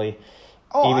his family.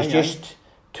 He was just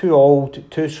too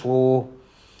old, too slow.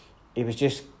 He was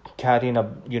just carrying a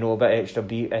bit extra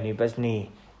beat, and he wasn't.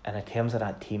 And in terms of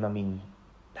that team, I mean,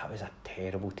 that was a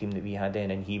terrible team that we had then,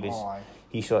 and he was.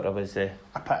 He sort of was the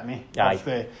epitome. He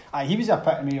was the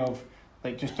epitome of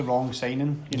like just the wrong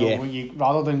signing.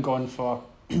 Rather than going for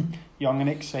young and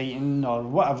exciting or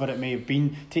whatever it may have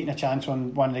been, taking a chance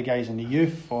on one of the guys in the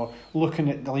youth, or looking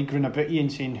at the league round about you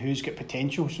and saying who's got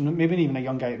potential. So maybe even a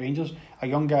young guy at Rangers, a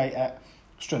young guy at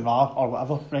Stranraer or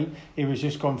whatever, right? He was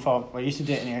just going for, well, he used to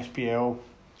do it in the SPL.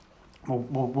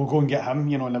 We'll go and get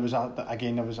him, and there was a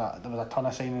ton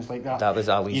of signings like that. That was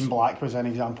Ali. Ian Black was an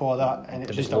example of that, and it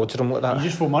was just loads of them like that. You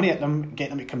just throw money at them,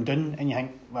 get them to come down, and you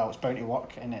think, well, it's bound to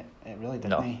work, and it really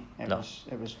didn't.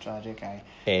 It was tragic.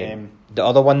 The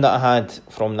other one that I had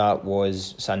from that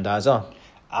was Sandaza.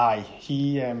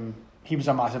 He was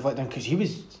a massive letdown because he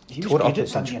was good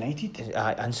at Dundee United.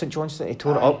 And St Johnstone, he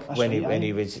tore it up when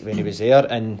he was there,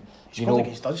 and he scored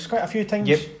against us quite a few times.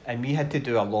 Yep, and we had to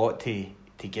do a lot to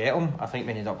to get him. I think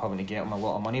we ended up having to get him a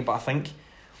lot of money, but I think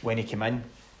when he came in,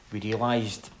 we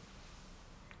realised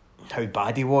how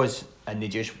bad he was, and they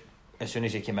just, as soon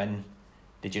as he came in,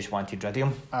 they just wanted rid of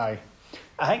him. Aye.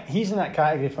 I think he's in that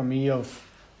category for me of,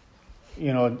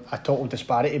 you know, a total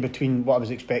disparity between what I was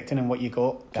expecting and what you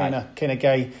got kind of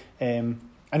guy.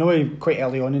 I know he quite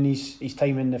early on in his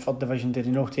time in the third division did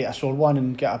take a sore one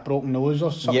and get a broken nose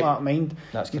or something like that mind.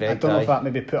 That's correct. I don't know if that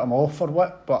maybe put him off or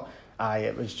what, but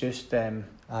it was just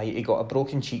he got a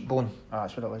broken cheekbone.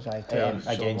 That's what it was.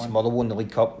 Against Motherwell in the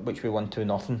League Cup, which we won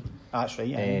 2-0. That's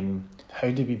right. How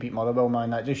did we beat Motherwell,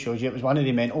 man? That just shows you it was one of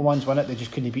the mental ones, wasn't it? They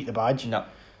just couldn't beat the badge. No.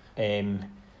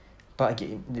 But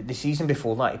again, the season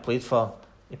before that, he played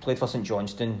for St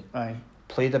Johnstone. Aye.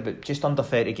 Played about just under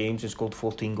 30 games and scored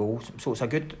 14 goals. So it's a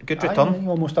good return.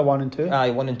 Almost a 1 and 2.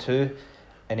 1 and 2.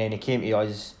 And then he came to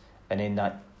us, and then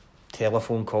that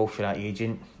telephone call for that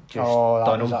agent just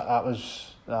done him. That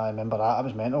was I remember that. That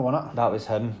was mental, wasn't it? That was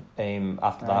him.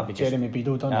 After that, we just... Jeremy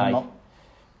Beadle done him up.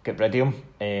 Got rid of him,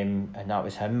 and that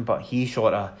was him. But he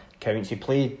sort of counts. He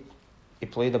played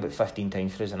about 15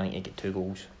 times for us, and I think he got 2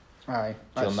 goals. Aye.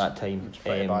 During that time. It's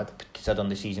pretty bad. Considering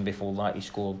the season before that, he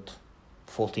scored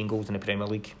 14 goals in the Premier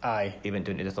League. Aye. He went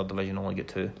down to the third division, only got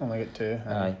 2.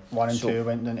 Aye. 1 and 2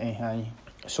 went, didn't he? Aye.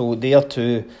 So there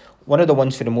too, one of the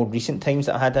ones for the more recent times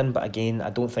that I had in, but again, I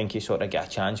don't think he sort of got a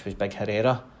chance, was Big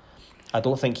Herrera. I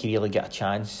don't think he really got a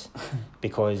chance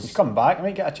because he's coming back. He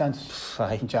might get a chance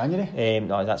in January.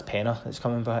 No, that's Penner that's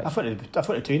coming back. I thought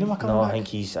the two of them were coming back. I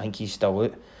think he's still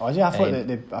out. Oh, is he? I thought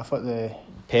the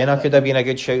Penner could have been a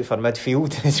good shout for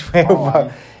midfield as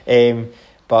well.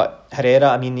 But Herrera,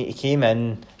 I mean, he came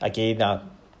in again,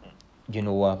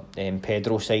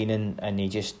 Pedro signing, and he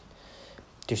just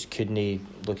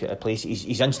couldn't look at a place. His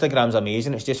Instagram's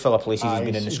amazing. It's just full of places he's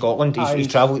been in Scotland. He's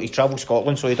travelled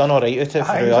Scotland, so he done all right with it.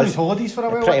 He was on his holidays for a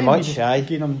while. Pretty much,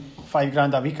 Giving him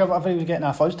 $5,000 a week or whatever he was getting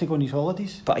off us to go on his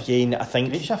holidays. But again, I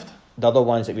think great shift. The other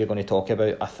ones that we're going to talk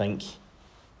about, I think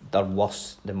they're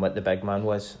worse than what the big man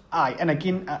was. Aye, and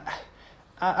again,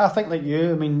 I think like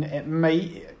you, I mean, it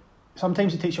might...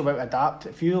 Sometimes it takes you a while to adapt.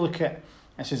 If you look at...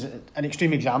 This is an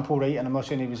extreme example, right? And I'm not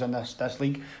saying he was in this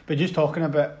league, but just talking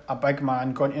about a big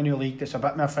man going to a new league that's a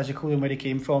bit more physical than where he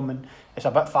came from, and it's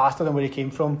a bit faster than where he came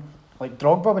from. Like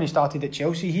Drogba, when he started at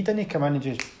Chelsea, he didn't come in and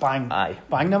just bang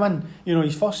them in. You know,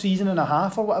 his first season and a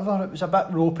half or whatever, it was a bit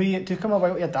ropey. It took him a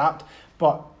while to adapt.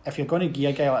 But if you're going to give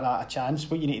a guy like that a chance,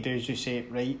 what you need to do is just say,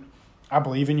 right, I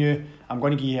believe in you. I'm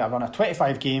going to give you a run of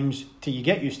 25 games till you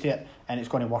get used to it, and it's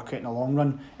going to work out in the long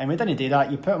run. And we didn't do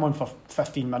that. You put him on for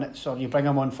 15 minutes, or you bring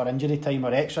him on for injury time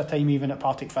or extra time, even at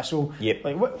Partick Thistle. Yep.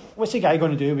 Like, what's the guy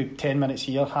going to do with 10 minutes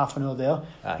here, half an hour there?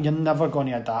 Aye. You're never going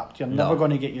to adapt. You're never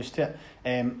going to get used to it.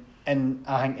 And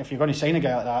I think if you're going to sign a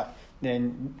guy like that,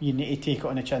 then you need to take it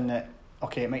on the chin that,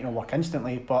 okay, it might not work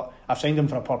instantly, but I've signed him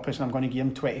for a purpose, and I'm going to give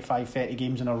him 25, 30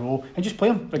 games in a row, and just play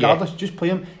him, regardless. Yeah. Just play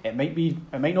him. It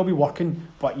might not be working,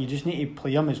 but you just need to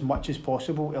play him as much as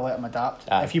possible to let him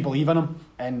adapt. Aye. If you believe in him,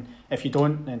 and if you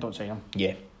don't, then don't sign him.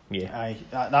 Yeah. Aye,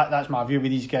 that's my view with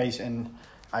these guys, and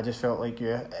I just felt like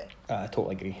I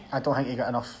totally agree. I don't think he got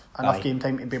enough game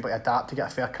time to be able to adapt, to get a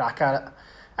fair crack at it.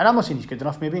 And I'm not saying he's good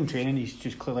enough. Maybe in training he's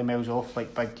just clearly miles off,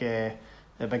 like the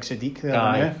big Sadiq there.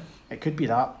 Now. It could be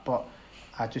that, but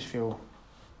I just feel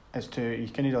you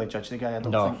can't really judge the guy. I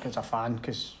don't think as a fan,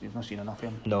 because you've not seen enough of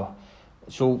him. No,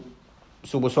 so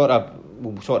we'll sort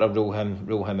of rule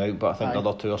him out. But I think the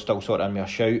other two are still sort of in my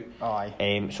shout.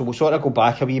 Aye. So we'll sort of go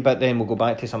back a wee bit. Then we'll go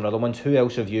back to some other ones. Who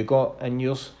else have you got in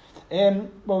yours?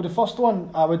 Well, the first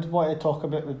one I would want to talk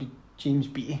about would be James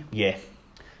Beattie. Yeah.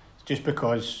 Just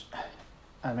because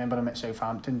I remember him at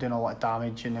Southampton doing a lot of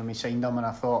damage, and then we signed him, and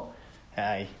I thought,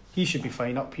 he should be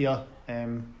fine up here.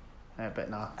 But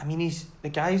nah. I mean, the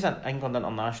guy's an England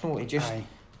international. He just,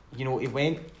 he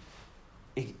went.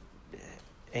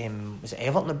 Was it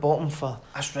Everton that bought him for?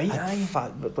 That's right.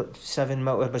 But 7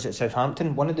 million. Was it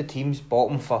Southampton? One of the teams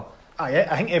bought him for. I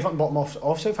think Everton bought him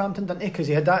off Southampton, didn't he? Because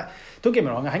he had that. Don't get me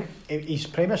wrong. I think his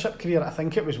Premiership career, I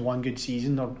think it was one good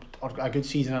season or a good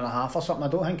season and a half or something. I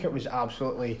don't think it was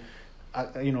absolutely,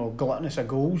 gluttonous of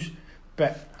goals.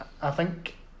 But I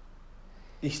think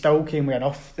he still came with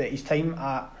enough that his time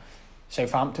at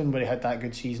Southampton, where he had that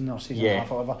good season or season and a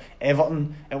half or whatever.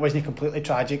 Everton, it wasn't completely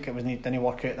tragic. It didn't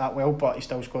work out that well, but he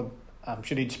still scored. I'm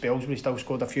sure he had spells where he still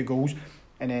scored a few goals,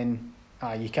 and then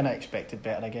you kind of expected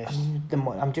better, I guess.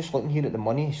 I'm just looking here at the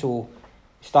money. So,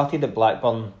 started at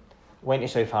Blackburn, went to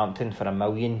Southampton for $1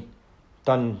 million,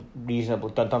 done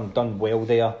well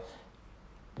there.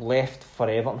 Left for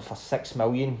Everton for $6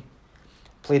 million.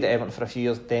 Played at Everton for a few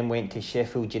years, then went to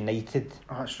Sheffield United.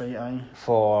 Oh, that's right, aye.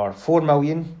 For $4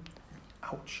 million.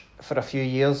 Ouch. For a few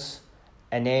years,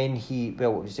 and then it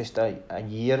was just a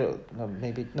year, or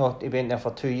maybe not. He went there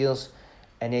for 2 years,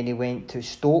 and then he went to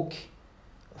Stoke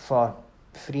for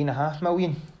 $3.5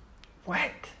 million.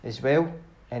 What? As well,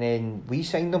 and then we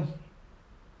signed him,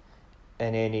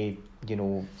 and then he,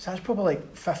 So that's probably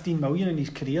like 15 million in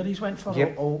his career he's went for.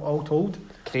 Yep. All told.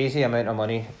 Crazy amount of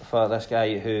money for this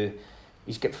guy who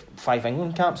he's got 5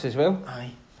 England caps as well.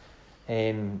 Aye.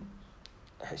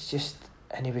 It's just,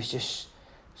 and he was just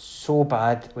so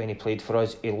bad when he played for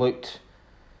us. He looked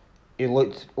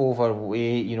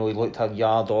overweight. He looked a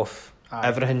yard off. Aye.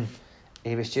 Everything.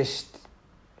 He was just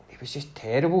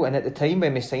terrible. And at the time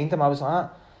when we signed him, I was like,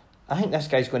 I think this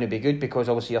guy's going to be good, because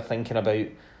obviously you're thinking about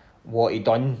what he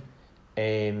done,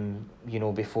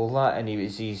 before that, and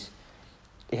he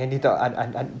ended up,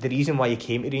 and the reason why he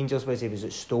came to Rangers was he was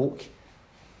at Stoke,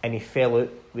 and he fell out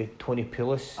with Tony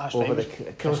Pulis. That's over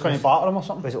right. Pulis going to batter him or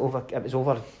something. It was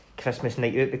over Christmas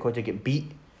night out, because they get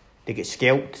beat, they get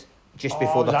scalped just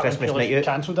before the Christmas night out.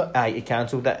 Cancelled it. Aye, he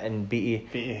cancelled it, and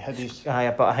Beattie had his.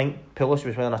 Aye, but I think Pulis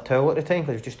was wearing a towel at the time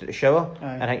because he was just at the shower.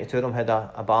 Aye. And I think the two of them had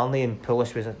a Barney, and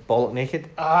Pulis was bollock naked.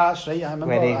 That's right. I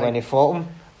remember when he fought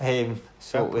him.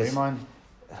 So it was. Man.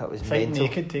 That was fighting mental.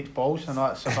 naked takes balls, and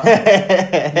that's no pun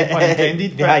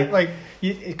intended. But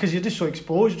because you're just so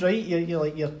exposed, right?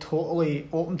 You're totally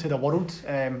open to the world.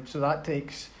 So that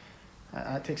takes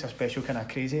a special kind of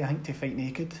crazy, I think, to fight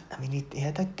naked. I mean, he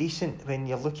had a decent, when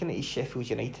you're looking at his Sheffield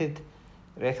United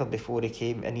record before he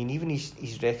came, and even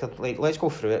his record. Let's go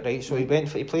through it, right? So he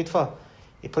played for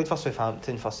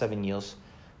Southampton for 7 years,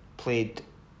 played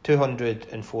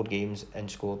 204 games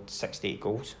and scored 68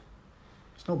 goals.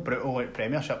 It's not brutal at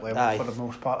Premiership level. Aye. For the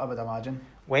most part, I would imagine.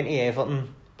 Went to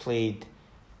Everton, played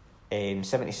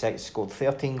 76, scored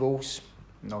 13 goals.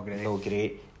 Not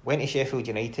great. Went to Sheffield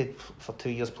United for 2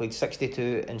 years, played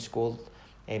 62 and scored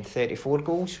 34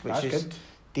 goals, which That's is good.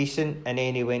 Decent. And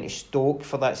then he went to Stoke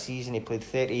for that season. He played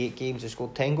 38 games and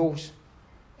scored 10 goals.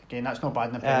 Again, that's not bad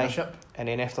in the Premiership. And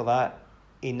then after that,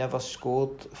 he never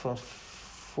scored for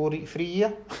 3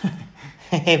 years.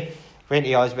 Went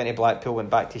to Blackpool, went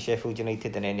back to Sheffield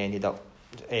United, and then ended up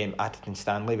at Atherton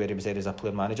Stanley, where he was there as a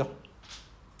player manager.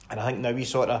 And I think now he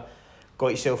sort of got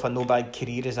himself a no bad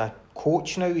career as a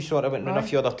coach now. He sort of went around a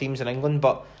few other teams in England,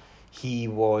 but he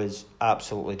was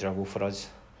absolutely dribble for us.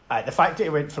 The fact that he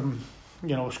went from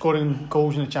scoring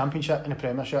goals in the Championship and the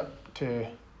Premiership to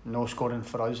no scoring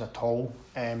for us at all,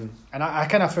 and I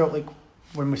kind of felt like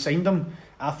when we signed him,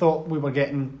 I thought we were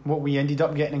getting what we ended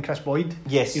up getting in Chris Boyd.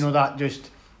 Yes. That just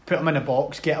put him in a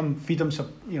box, get him, feed him,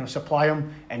 supply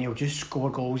him, and he'll just score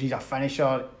goals. He's a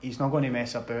finisher. He's not going to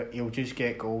mess about. He'll just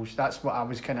get goals. That's what I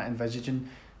was kind of envisaging,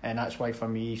 and that's why for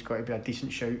me he's got to be a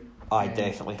decent shout. Aye,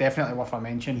 definitely. Definitely worth a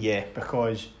mention. Yeah.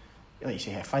 Because, like you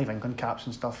say, 5 England caps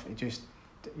and stuff. It just,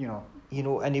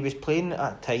 and he was playing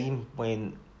at a time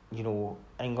when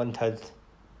England had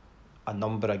a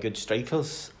number of good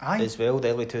strikers. Aye. As well. The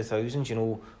early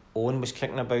 2000s. Owen was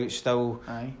kicking about still.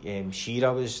 Aye.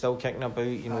 Shearer was still kicking about.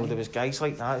 Aye. There was guys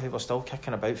like that who were still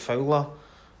kicking about. Fowler,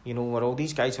 where all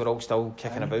these guys were all still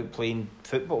kicking about playing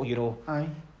football. Aye.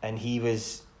 And he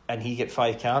got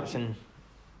 5 caps in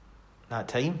that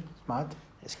time. It's mad.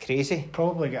 It's crazy.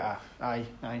 Probably get aye.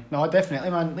 No, definitely,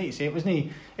 man. Like you say,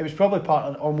 it was probably part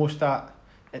of almost that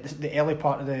the early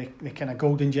part of the kind of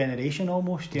golden generation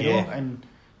almost. You know, and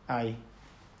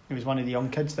he was one of the young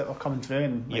kids that were coming through,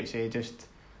 and like you say, just.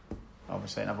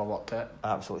 Obviously, never worked it.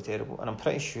 Absolutely terrible. And I'm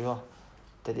pretty sure,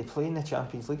 did he play in the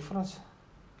Champions League for us?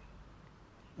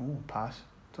 Oh, pass.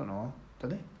 Don't know.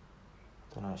 Did he?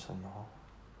 Don't actually know.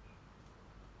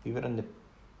 We were in the...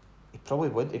 He probably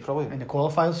would. In the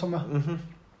qualifiers somewhere? Mm-hmm.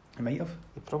 He might have.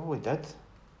 He probably did.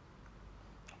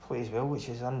 Play as well, which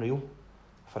is unreal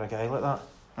for a guy like that.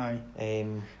 Aye.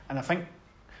 And I think...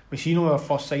 We seen our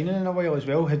first signing in a while as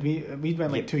well. We'd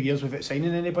went like 2 years without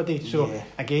signing anybody. So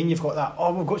again, you've got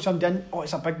that. We've got somebody in.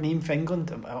 It's a big name for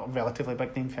England, a relatively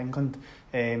big name for England.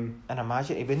 And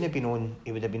imagine he wouldn't have been on.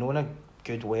 He would have been on a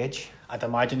good wedge. I'd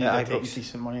imagine he'd have taken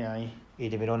decent money. Aye.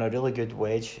 He'd have been on a really good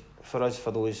wedge for us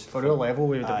for those. For our level,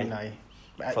 we would have been aye.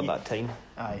 For that time.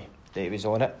 Aye. That he was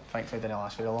on it. Thankfully, didn't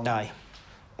last very long. Aye.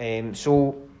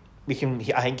 So we can.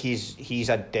 I think he's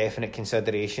a definite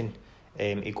consideration.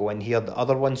 To go in here. The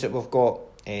other ones that we've got,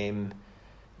 the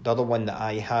other one that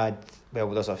I had, well,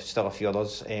 there's still a few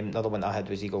others. The other one that I had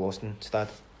was Igor Lostenstad.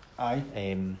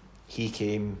 Aye. He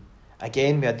came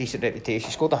again with a decent reputation.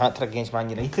 He scored a hat-trick against Man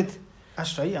United.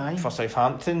 That's right. Aye. For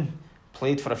Southampton,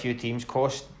 played for a few teams.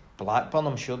 Cost Blackburn,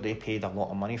 I'm sure they paid a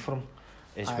lot of money for him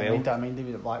as well. I mean, he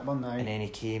was at Blackburn. Aye. And then he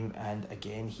came, and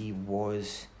again he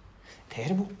was.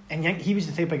 terrible. And he was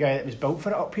the type of guy that was built for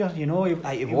it up here, you know.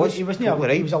 He was. He wasn't totally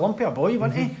right. He was a Olympia boy,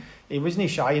 wasn't he? He wasn't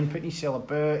shy in putting himself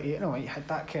about. You know, he had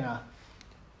that kind of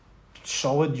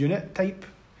solid unit type,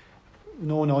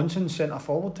 no nonsense centre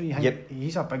forward.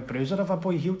 He's a big bruiser of a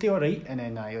boy. He'll do all right, and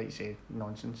then like you say,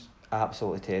 nonsense.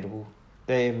 Absolutely terrible.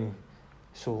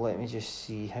 So let me just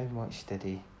see, how much did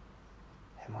they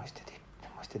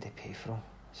pay for him?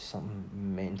 Something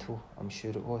mental, I'm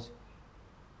sure it was.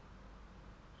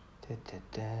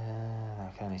 I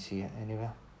can't see it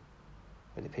anywhere.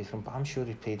 What they paid for him, but I'm sure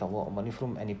he paid a lot of money for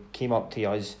him, and he came up to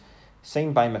us,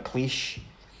 signed by McLeish.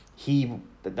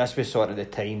 This was sort of the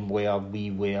time where we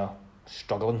were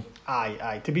struggling.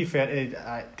 Aye. To be fair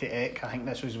to Eck, I think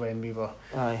this was when we were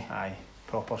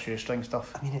proper shoestring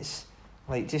stuff. I mean, it's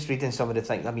like just reading some of the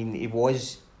things. I mean, he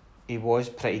was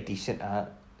pretty decent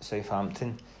at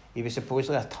Southampton. He was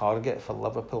supposedly a target for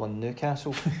Liverpool and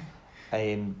Newcastle,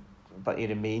 but he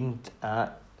remained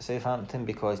at Southampton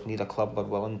because neither club were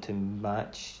willing to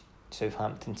match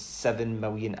Southampton's $7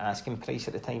 million asking price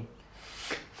at the time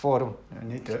for him.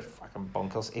 And they do it. Fucking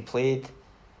bonkers.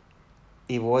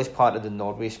 He was part of the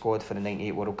Norway squad for the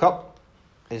 '98 World Cup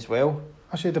as well.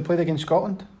 I said they played against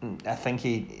Scotland. I think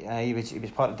he was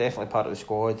definitely part of the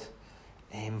squad,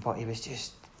 but he was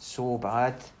just so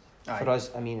bad for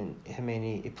us. I mean, how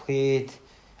many he played?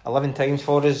 11 times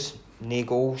for us, no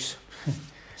goals.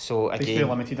 So again, they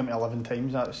limited him to 11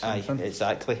 times. That's something.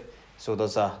 Exactly. So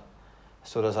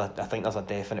I think there's a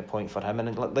definite point for him,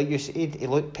 and like you said, he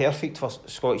looked perfect for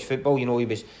Scottish football. You know,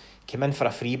 he came in for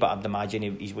a free, but I'd imagine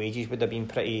his wages would have been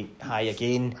pretty high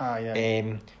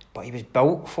again. But he was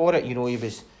built for it. You know, he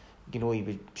was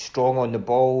strong on the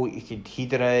ball. He could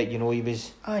header it. You know, he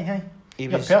was. He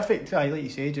was perfect. Like you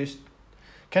say, just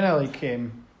kind of like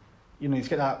he's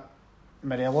got that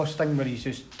Morelos thing where he's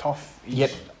just tough.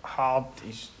 He's hard.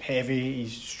 He's heavy.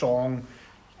 He's strong.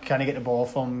 Can't get the ball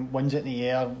from. Wins it in the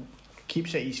air.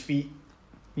 Keeps it at his feet.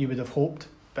 You would have hoped,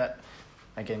 but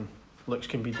again, looks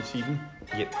can be deceiving.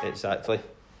 Yep, exactly.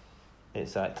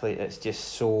 It's just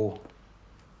so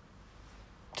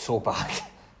bad.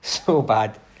 So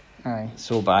bad. Aye.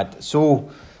 So bad. So,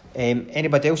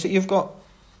 anybody else that you've got?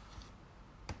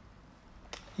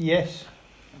 Yes.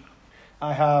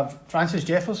 I have Francis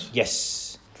Jeffers.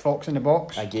 Yes. Fox in the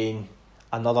box. Again,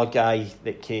 another guy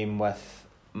that came with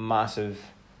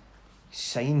massive,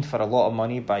 signed for a lot of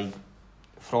money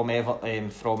from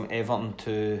Everton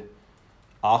to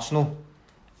Arsenal,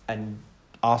 and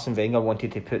Arsene Wenger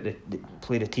wanted to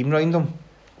play the team round him.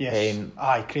 Yes.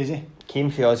 Crazy. Came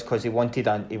for us because he wanted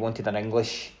an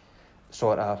English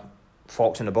sort of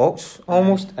fox in the box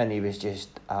almost, and he was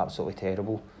just absolutely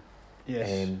terrible.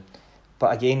 Yes.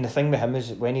 But again, the thing with him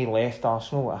is when he left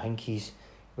Arsenal, I think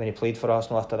when he played for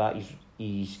Arsenal after that,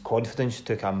 his confidence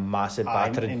took a massive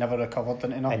battering. He never recovered,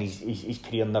 didn't he? No? And his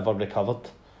career never recovered.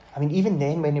 I mean, even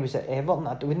then, when he was at Everton,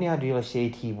 wouldn't I really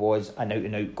said he was an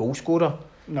out-and-out goal scorer?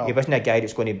 No. He wasn't a guy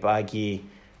that's going to bag you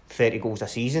 30 goals a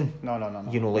season. No.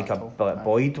 You know, like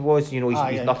Boyd was. You know,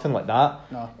 he's nothing like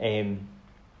that. No.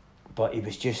 But he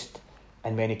was just...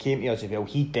 And when he came to us as well,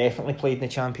 he definitely played in the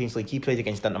Champions League. He played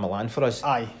against Inter Milan for us.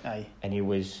 Aye. And he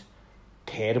was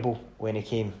terrible when he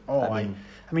came. I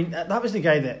mean, that was the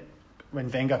guy that, when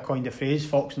Wenger coined the phrase,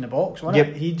 fox in the box,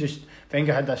 wasn't it?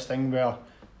 Wenger had this thing where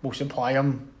we'll supply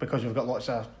him because we've got lots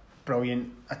of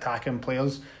brilliant attacking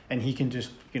players, and he can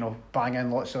just, bang in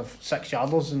lots of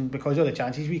 6-yarders, and because of the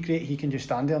chances we create, he can just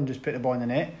stand there and just put the ball in the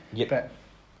net. Yep. But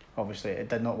obviously it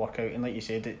did not work out, and like you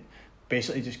said, it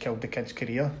basically just killed the kid's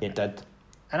career. It did.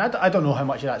 And I don't know how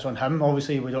much of that's on him.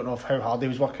 Obviously, we don't know how hard he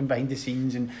was working behind the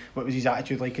scenes and what was his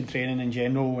attitude like in training in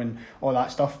general and all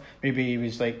that stuff. Maybe he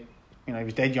was like, he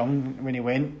was dead young when he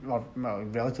went, or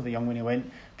relatively young when he went.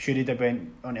 I'm sure he'd have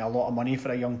went on a lot of money for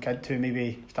a young kid who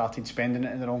maybe started spending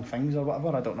it in the wrong things or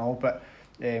whatever. I don't know, but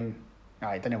it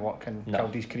didn't work and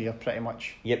killed his career pretty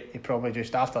much. Yep. He probably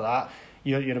just, after that,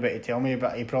 you're about to tell me,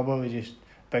 but he probably just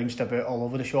bounced about all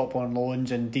over the shop on loans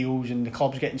and deals, and the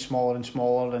club's getting smaller and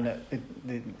smaller, and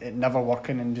it never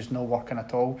working and just no working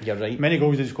at all. You're right. Many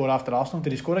goals did he score after Arsenal?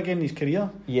 Did he score again in his career?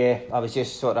 Yeah, I was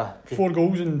just sort of... 4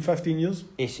 goals in 15 years.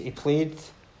 He played...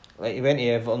 Like, he went to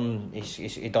Everton,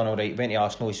 he done all right. He went to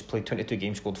Arsenal, he's played 22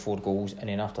 games, scored 4 goals, and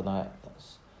then after that...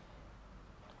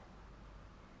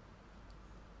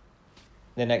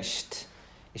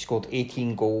 He scored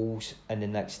 18 goals in the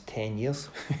next 10 years.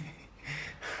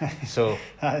 So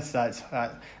that's I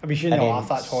mean, shouldn't laugh.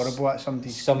 That's horrible. At some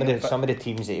of the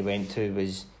teams that he went to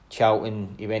was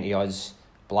Charlton. He went to us,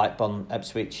 Blackburn,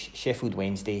 Ipswich, Sheffield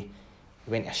Wednesday.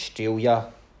 He went to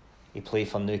Australia. He played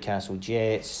for Newcastle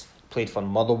Jets, played for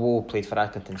Motherwell, played for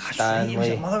Accrington Stanley. Right, he was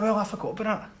at Motherwell, I forgot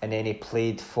about that. And then he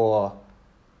played for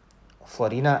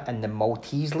Florina in the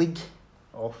Maltese League,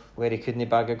 where he couldn't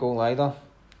bag a goal either.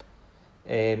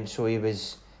 So he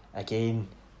was, again,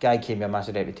 guy came with a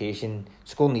massive reputation,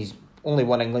 scoring his only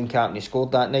one England cap, and he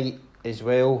scored that night as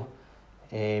well.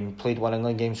 Played one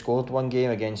England game, scored one game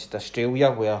against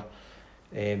Australia, where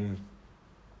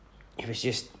he was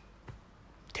just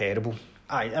terrible.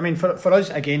 Aye, I mean, for us,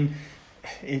 again,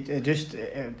 it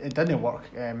didn't work.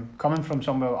 Coming from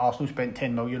somewhere Arsenal spent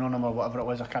 10 million on him or whatever it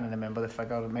was, I can't remember the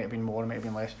figure, it might have been more, it might have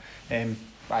been less.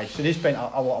 Aye, so they spent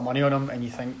a lot of money on him, and you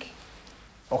think,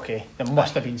 okay, there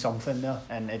must have been something there,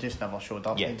 and it just never showed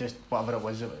up. It just, whatever it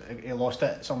was, he lost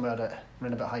it somewhere at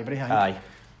Roundabout Highbury, I think. Aye,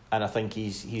 and I think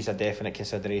he's a definite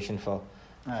consideration for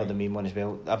the main one as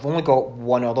well. I've only got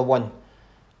one other one,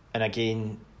 and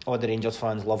again, all the Rangers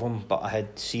fans love him, but I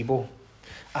had Sibo.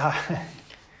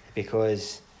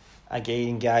 Because,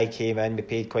 again, guy came in, we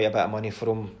paid quite a bit of money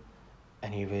for him,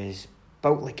 and he was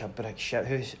built like a brick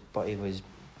shithouse, but he was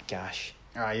gash.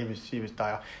 He was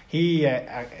dire. He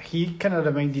kind of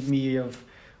reminded me of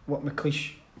what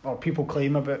McLeish or people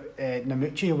claim about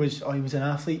Namucci he was an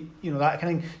athlete, that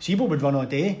kind of thing. Sibo would run all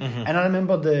day, and I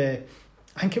remember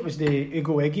I think it was the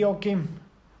Ugo Egiog game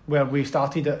where we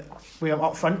started we were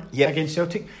up front against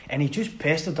Celtic, and he just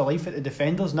pestered the life at the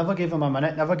defenders, never gave him a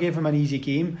minute, never gave him an easy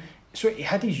game. So he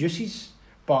had his uses,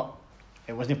 but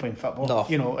it wasn't playing football.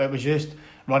 No. It was just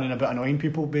running about annoying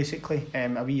people, basically.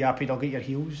 A wee yappy dog at your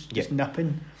heels, just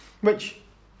nipping, which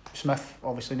Smith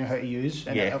obviously knew how to use,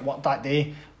 and it worked that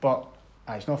day. But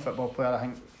he's not a football player. I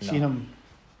think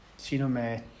seen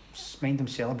him mind him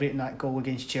celebrating that goal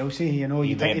against Chelsea.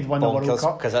 You think he'd won the World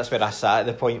Cup, because that's where I sat at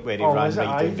the point where he ran right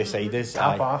down beside us.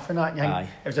 Tap off and that.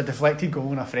 It was a deflected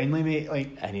goal and a friendly,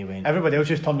 mate. And he went. Everybody else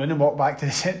just turned around and walked back to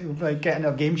the set, getting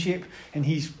their game shape, and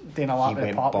he's doing a lap of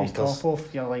the park with his top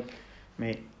off. You're like,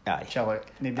 mate, chill out.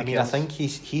 I think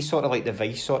he's sort of like the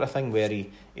Vice sort of thing, where he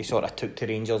sort of took to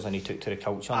Rangers and he took to the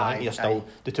culture. And I think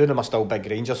the two of them are still big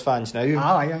Rangers fans now.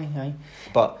 Aye.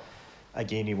 But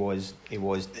again, he was.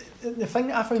 The thing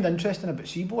that I found interesting about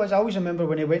Sibo is I always remember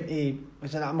when he went to,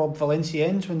 was it that mob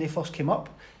Valenciennes when they first came up,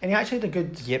 and he actually had a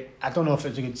good. I don't know if it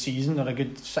was a good season or a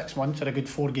good 6 months or a good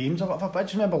 4 games or whatever, but I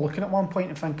just remember looking at one point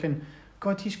and thinking,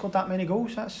 God, he scored that many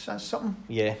goals. That's something.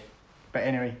 Yeah. But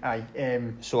anyway,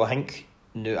 so I think.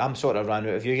 No, I'm sort of ran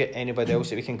out. Have you got anybody else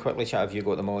that we can quickly chat? Have you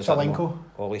got them all? Salenko.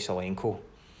 Ollie Salenko.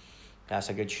 That's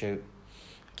a good shout.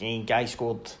 Again, guy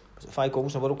scored 5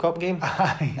 goals in a World Cup game,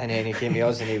 and then he came to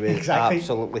us and he was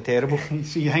absolutely terrible.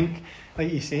 So you think,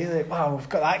 like you say, wow, we've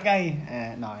got that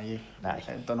guy.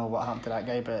 I don't know what happened to that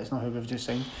guy, but it's not who we've just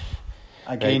signed.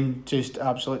 Again, just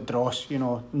absolute dross.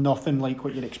 Nothing like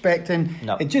what you're expecting.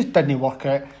 No. It just didn't work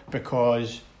out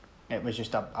because it was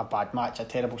just a bad match, a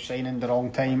terrible signing, the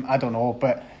wrong time. I don't know,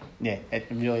 but it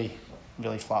really,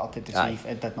 really flattered to deceive.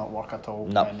 It did not work at all.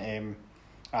 No. And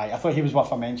I thought he was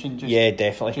worth a mention.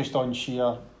 Definitely. Just on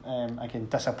sheer again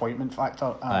disappointment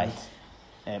factor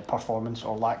and performance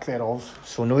or lack thereof.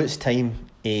 So now it's time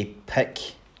to pick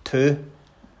 2.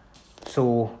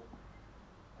 So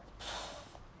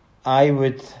I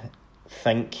would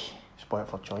think. Spoil it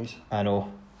for choice. I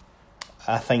know.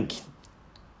 I think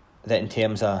that in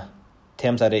terms of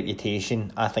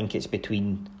reputation, I think it's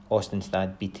between Austin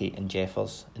Stad, BT and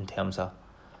Jeffers in terms of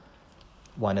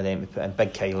one of them to put in.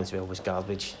 Big Kyle as well was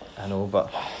garbage, I know,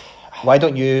 but why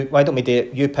don't we do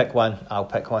it? You pick one, I'll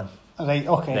pick one. Right,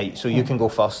 okay. Right, so you can go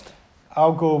first.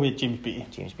 I'll go with James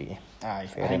Beattie. Aye,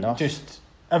 fair enough. Just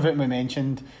everything we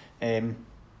mentioned,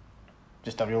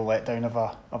 just a real letdown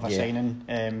of a signing.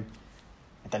 It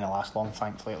didn't last long,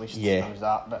 thankfully, at least. There was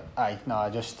that, but I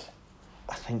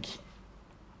think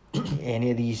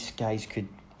any of these guys could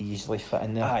easily fit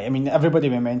in there. I mean, everybody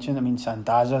we mentioned. I mean,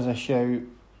 Sandaza's a shout.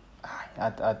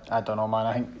 I don't know, man.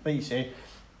 I think, like you say,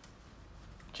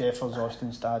 Jeffers,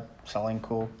 Austin Stad,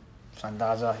 Salenko,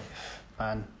 Sandaza,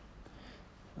 man,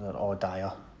 they're all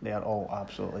dire. They are all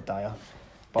absolutely dire.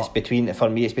 But for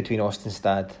me, it's between Austin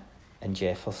Stad and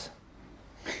Jeffers,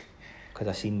 because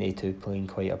I've seen they two playing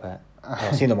quite a bit.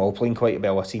 I've seen them all playing quite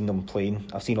well. I've seen them playing.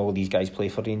 I've seen all these guys play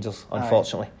for Rangers,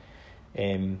 unfortunately.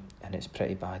 And it's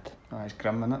pretty bad. It's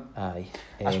grim, isn't it? Aye.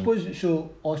 I suppose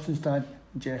so. Austin Stad,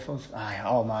 Jeffers.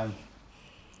 Oh man,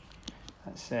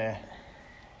 that's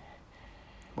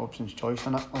Robson's choice,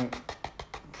 isn't it? Like,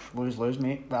 lose,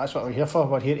 mate. But that's what we're here for.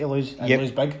 We're here to lose and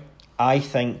lose big. I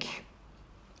think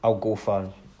I'll go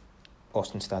for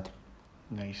Austin Stad.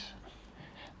 Nice.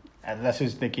 And this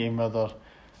is the game where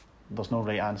there's no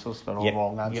right answers. They're all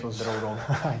wrong answers. They're all wrong.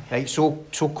 Right.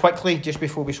 So quickly, just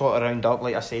before we sort of round up,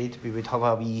 like I said, we would have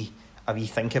a wee a wee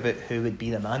think about who would be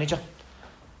the manager.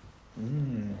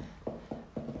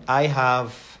 I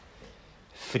have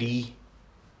 3.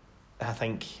 I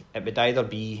think it would either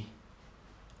be,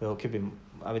 well, it could be,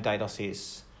 I would either say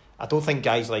it's, I don't think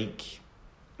guys like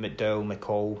McDowell,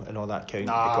 McCall and all that count.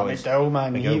 Nah, McDowell,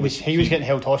 man, he was getting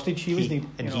held hostage. He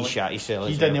shat himself.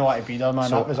 He didn't want to be there, man.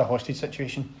 So, that was a hostage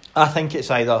situation. I think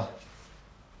it's either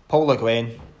Paul Le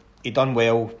Guen. He done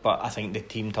well, but I think the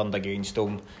team turned against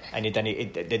him, and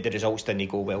the results didn't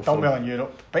go well. Done well in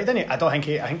Europe, but he didn't. I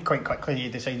think quite quickly he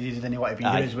decided he didn't want to be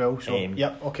here as well. So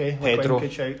yep, okay. Pedro,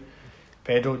 good shout.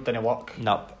 Pedro didn't work.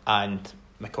 Nope, and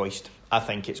McCoist. I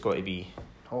think it's got to be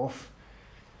off.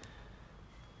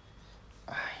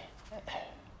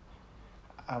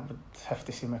 I would have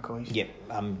to say McCoist. Yep,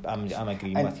 I'm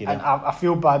agreeing with you there. And I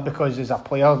feel bad because as a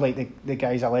player, like the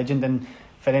guy's a legend, and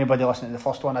for anybody listening to the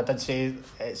first one, I did say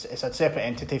it's a separate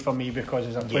entity for me because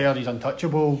as a player he's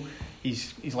untouchable,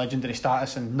 he's legendary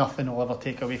status and nothing will ever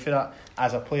take away from that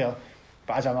as a player.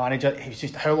 But as a manager, he was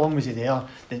just, how long was he there?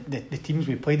 The teams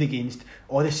we played against,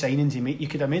 all the signings he made, you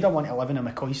could have made a 1-11 of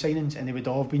McCoy signings and they would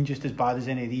all have been just as bad as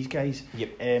any of these guys.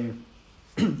 Yep.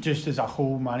 Just as a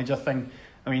whole manager thing.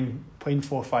 I mean, playing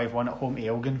 4-5-1 at home to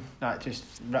Elgin, that just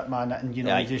ripped man, and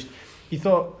you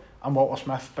thought I'm Walter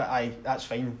Smith, but that's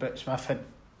fine. But Smith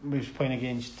was playing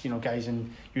against guys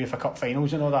in UEFA Cup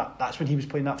finals and all that. That's when he was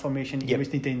playing that formation. He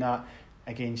wasn't doing that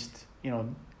against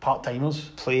part timers.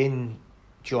 Playing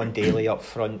John Daly up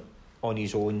front on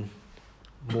his own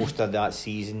most of that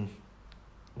season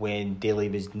when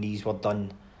Daly's knees were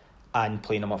done, and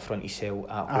playing him up front himself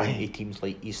at home to teams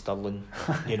like East Stirling.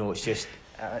 It's just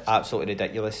absolutely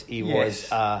ridiculous. He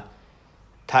was a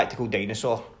tactical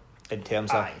dinosaur in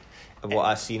terms of what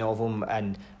I've seen of him,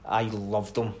 and I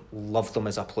loved him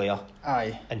as a player.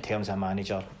 In terms of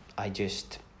manager, I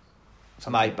think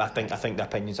the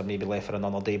opinions are maybe left for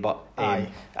another day, but I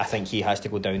think he has to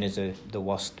go down as the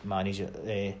worst manager,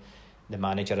 the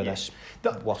manager of this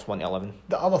worst 1-11.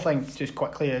 The other thing, just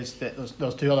quickly, is that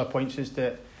there's 2 other points. Is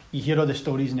that you hear all the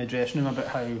stories in the dressing room about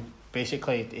how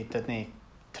basically he didn't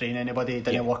train anybody, he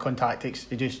didn't work on tactics.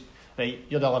 He just, right,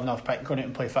 you're the 11th pick, going out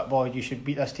and play football, you should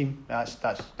beat this team. That's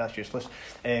useless.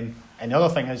 And the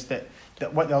other thing is that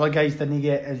what the other guys didn't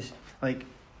get is, like,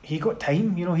 he got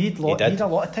time. He had a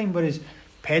lot of time, whereas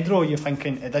Pedro, you're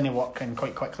thinking it didn't work and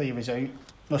quite quickly he was out.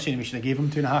 Not saying we should have gave him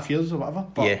 2.5 years or whatever,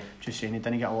 but just saying he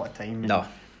didn't get a lot of time. No.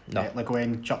 Le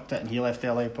Guen chucked it and he left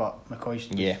early, but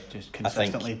McCoist just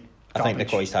consistently. I think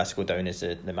McCoist has to go down as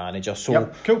the manager.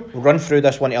 So cool. We'll run through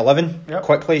this 1-11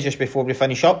 quickly just before we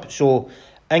finish up. So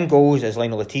in goals is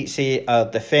Lionel Letizia.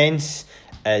 Our defence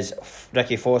is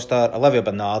Ricky Foster, Olivia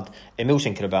Bernard,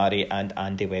 Emilson Kribari and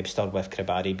Andy Webster, with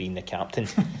Kribari being the captain.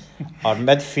 Our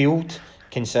midfield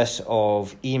consists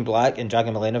of Ian Black and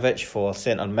Dragan Milenovic for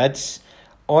centre mids.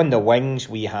 On the wings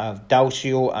we have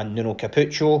Dalcio and Nuno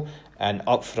Capuccio, and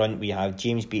up front we have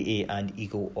James Beattie and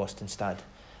Igor Ostenstad.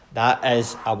 That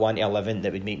is a 1-11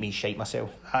 that would make me shite myself.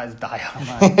 That is dire,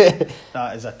 man.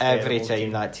 That is a every time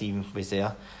team. That team was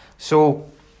there.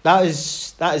 So that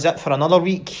is it for another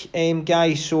week,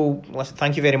 guys. So listen,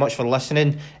 thank you very much for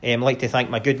listening. I'd like to thank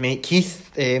my good mate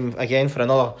Keith again for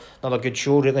another good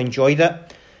show. Really enjoyed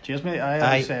it. Cheers, mate.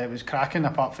 It was cracking,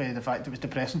 apart from the fact it was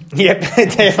depressing. Yep,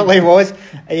 it definitely was.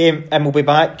 And we'll be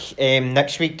back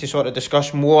next week to sort of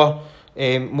discuss more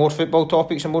football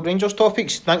topics and more Rangers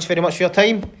topics. Thanks very much for your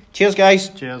time. Cheers, guys.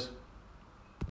 Cheers.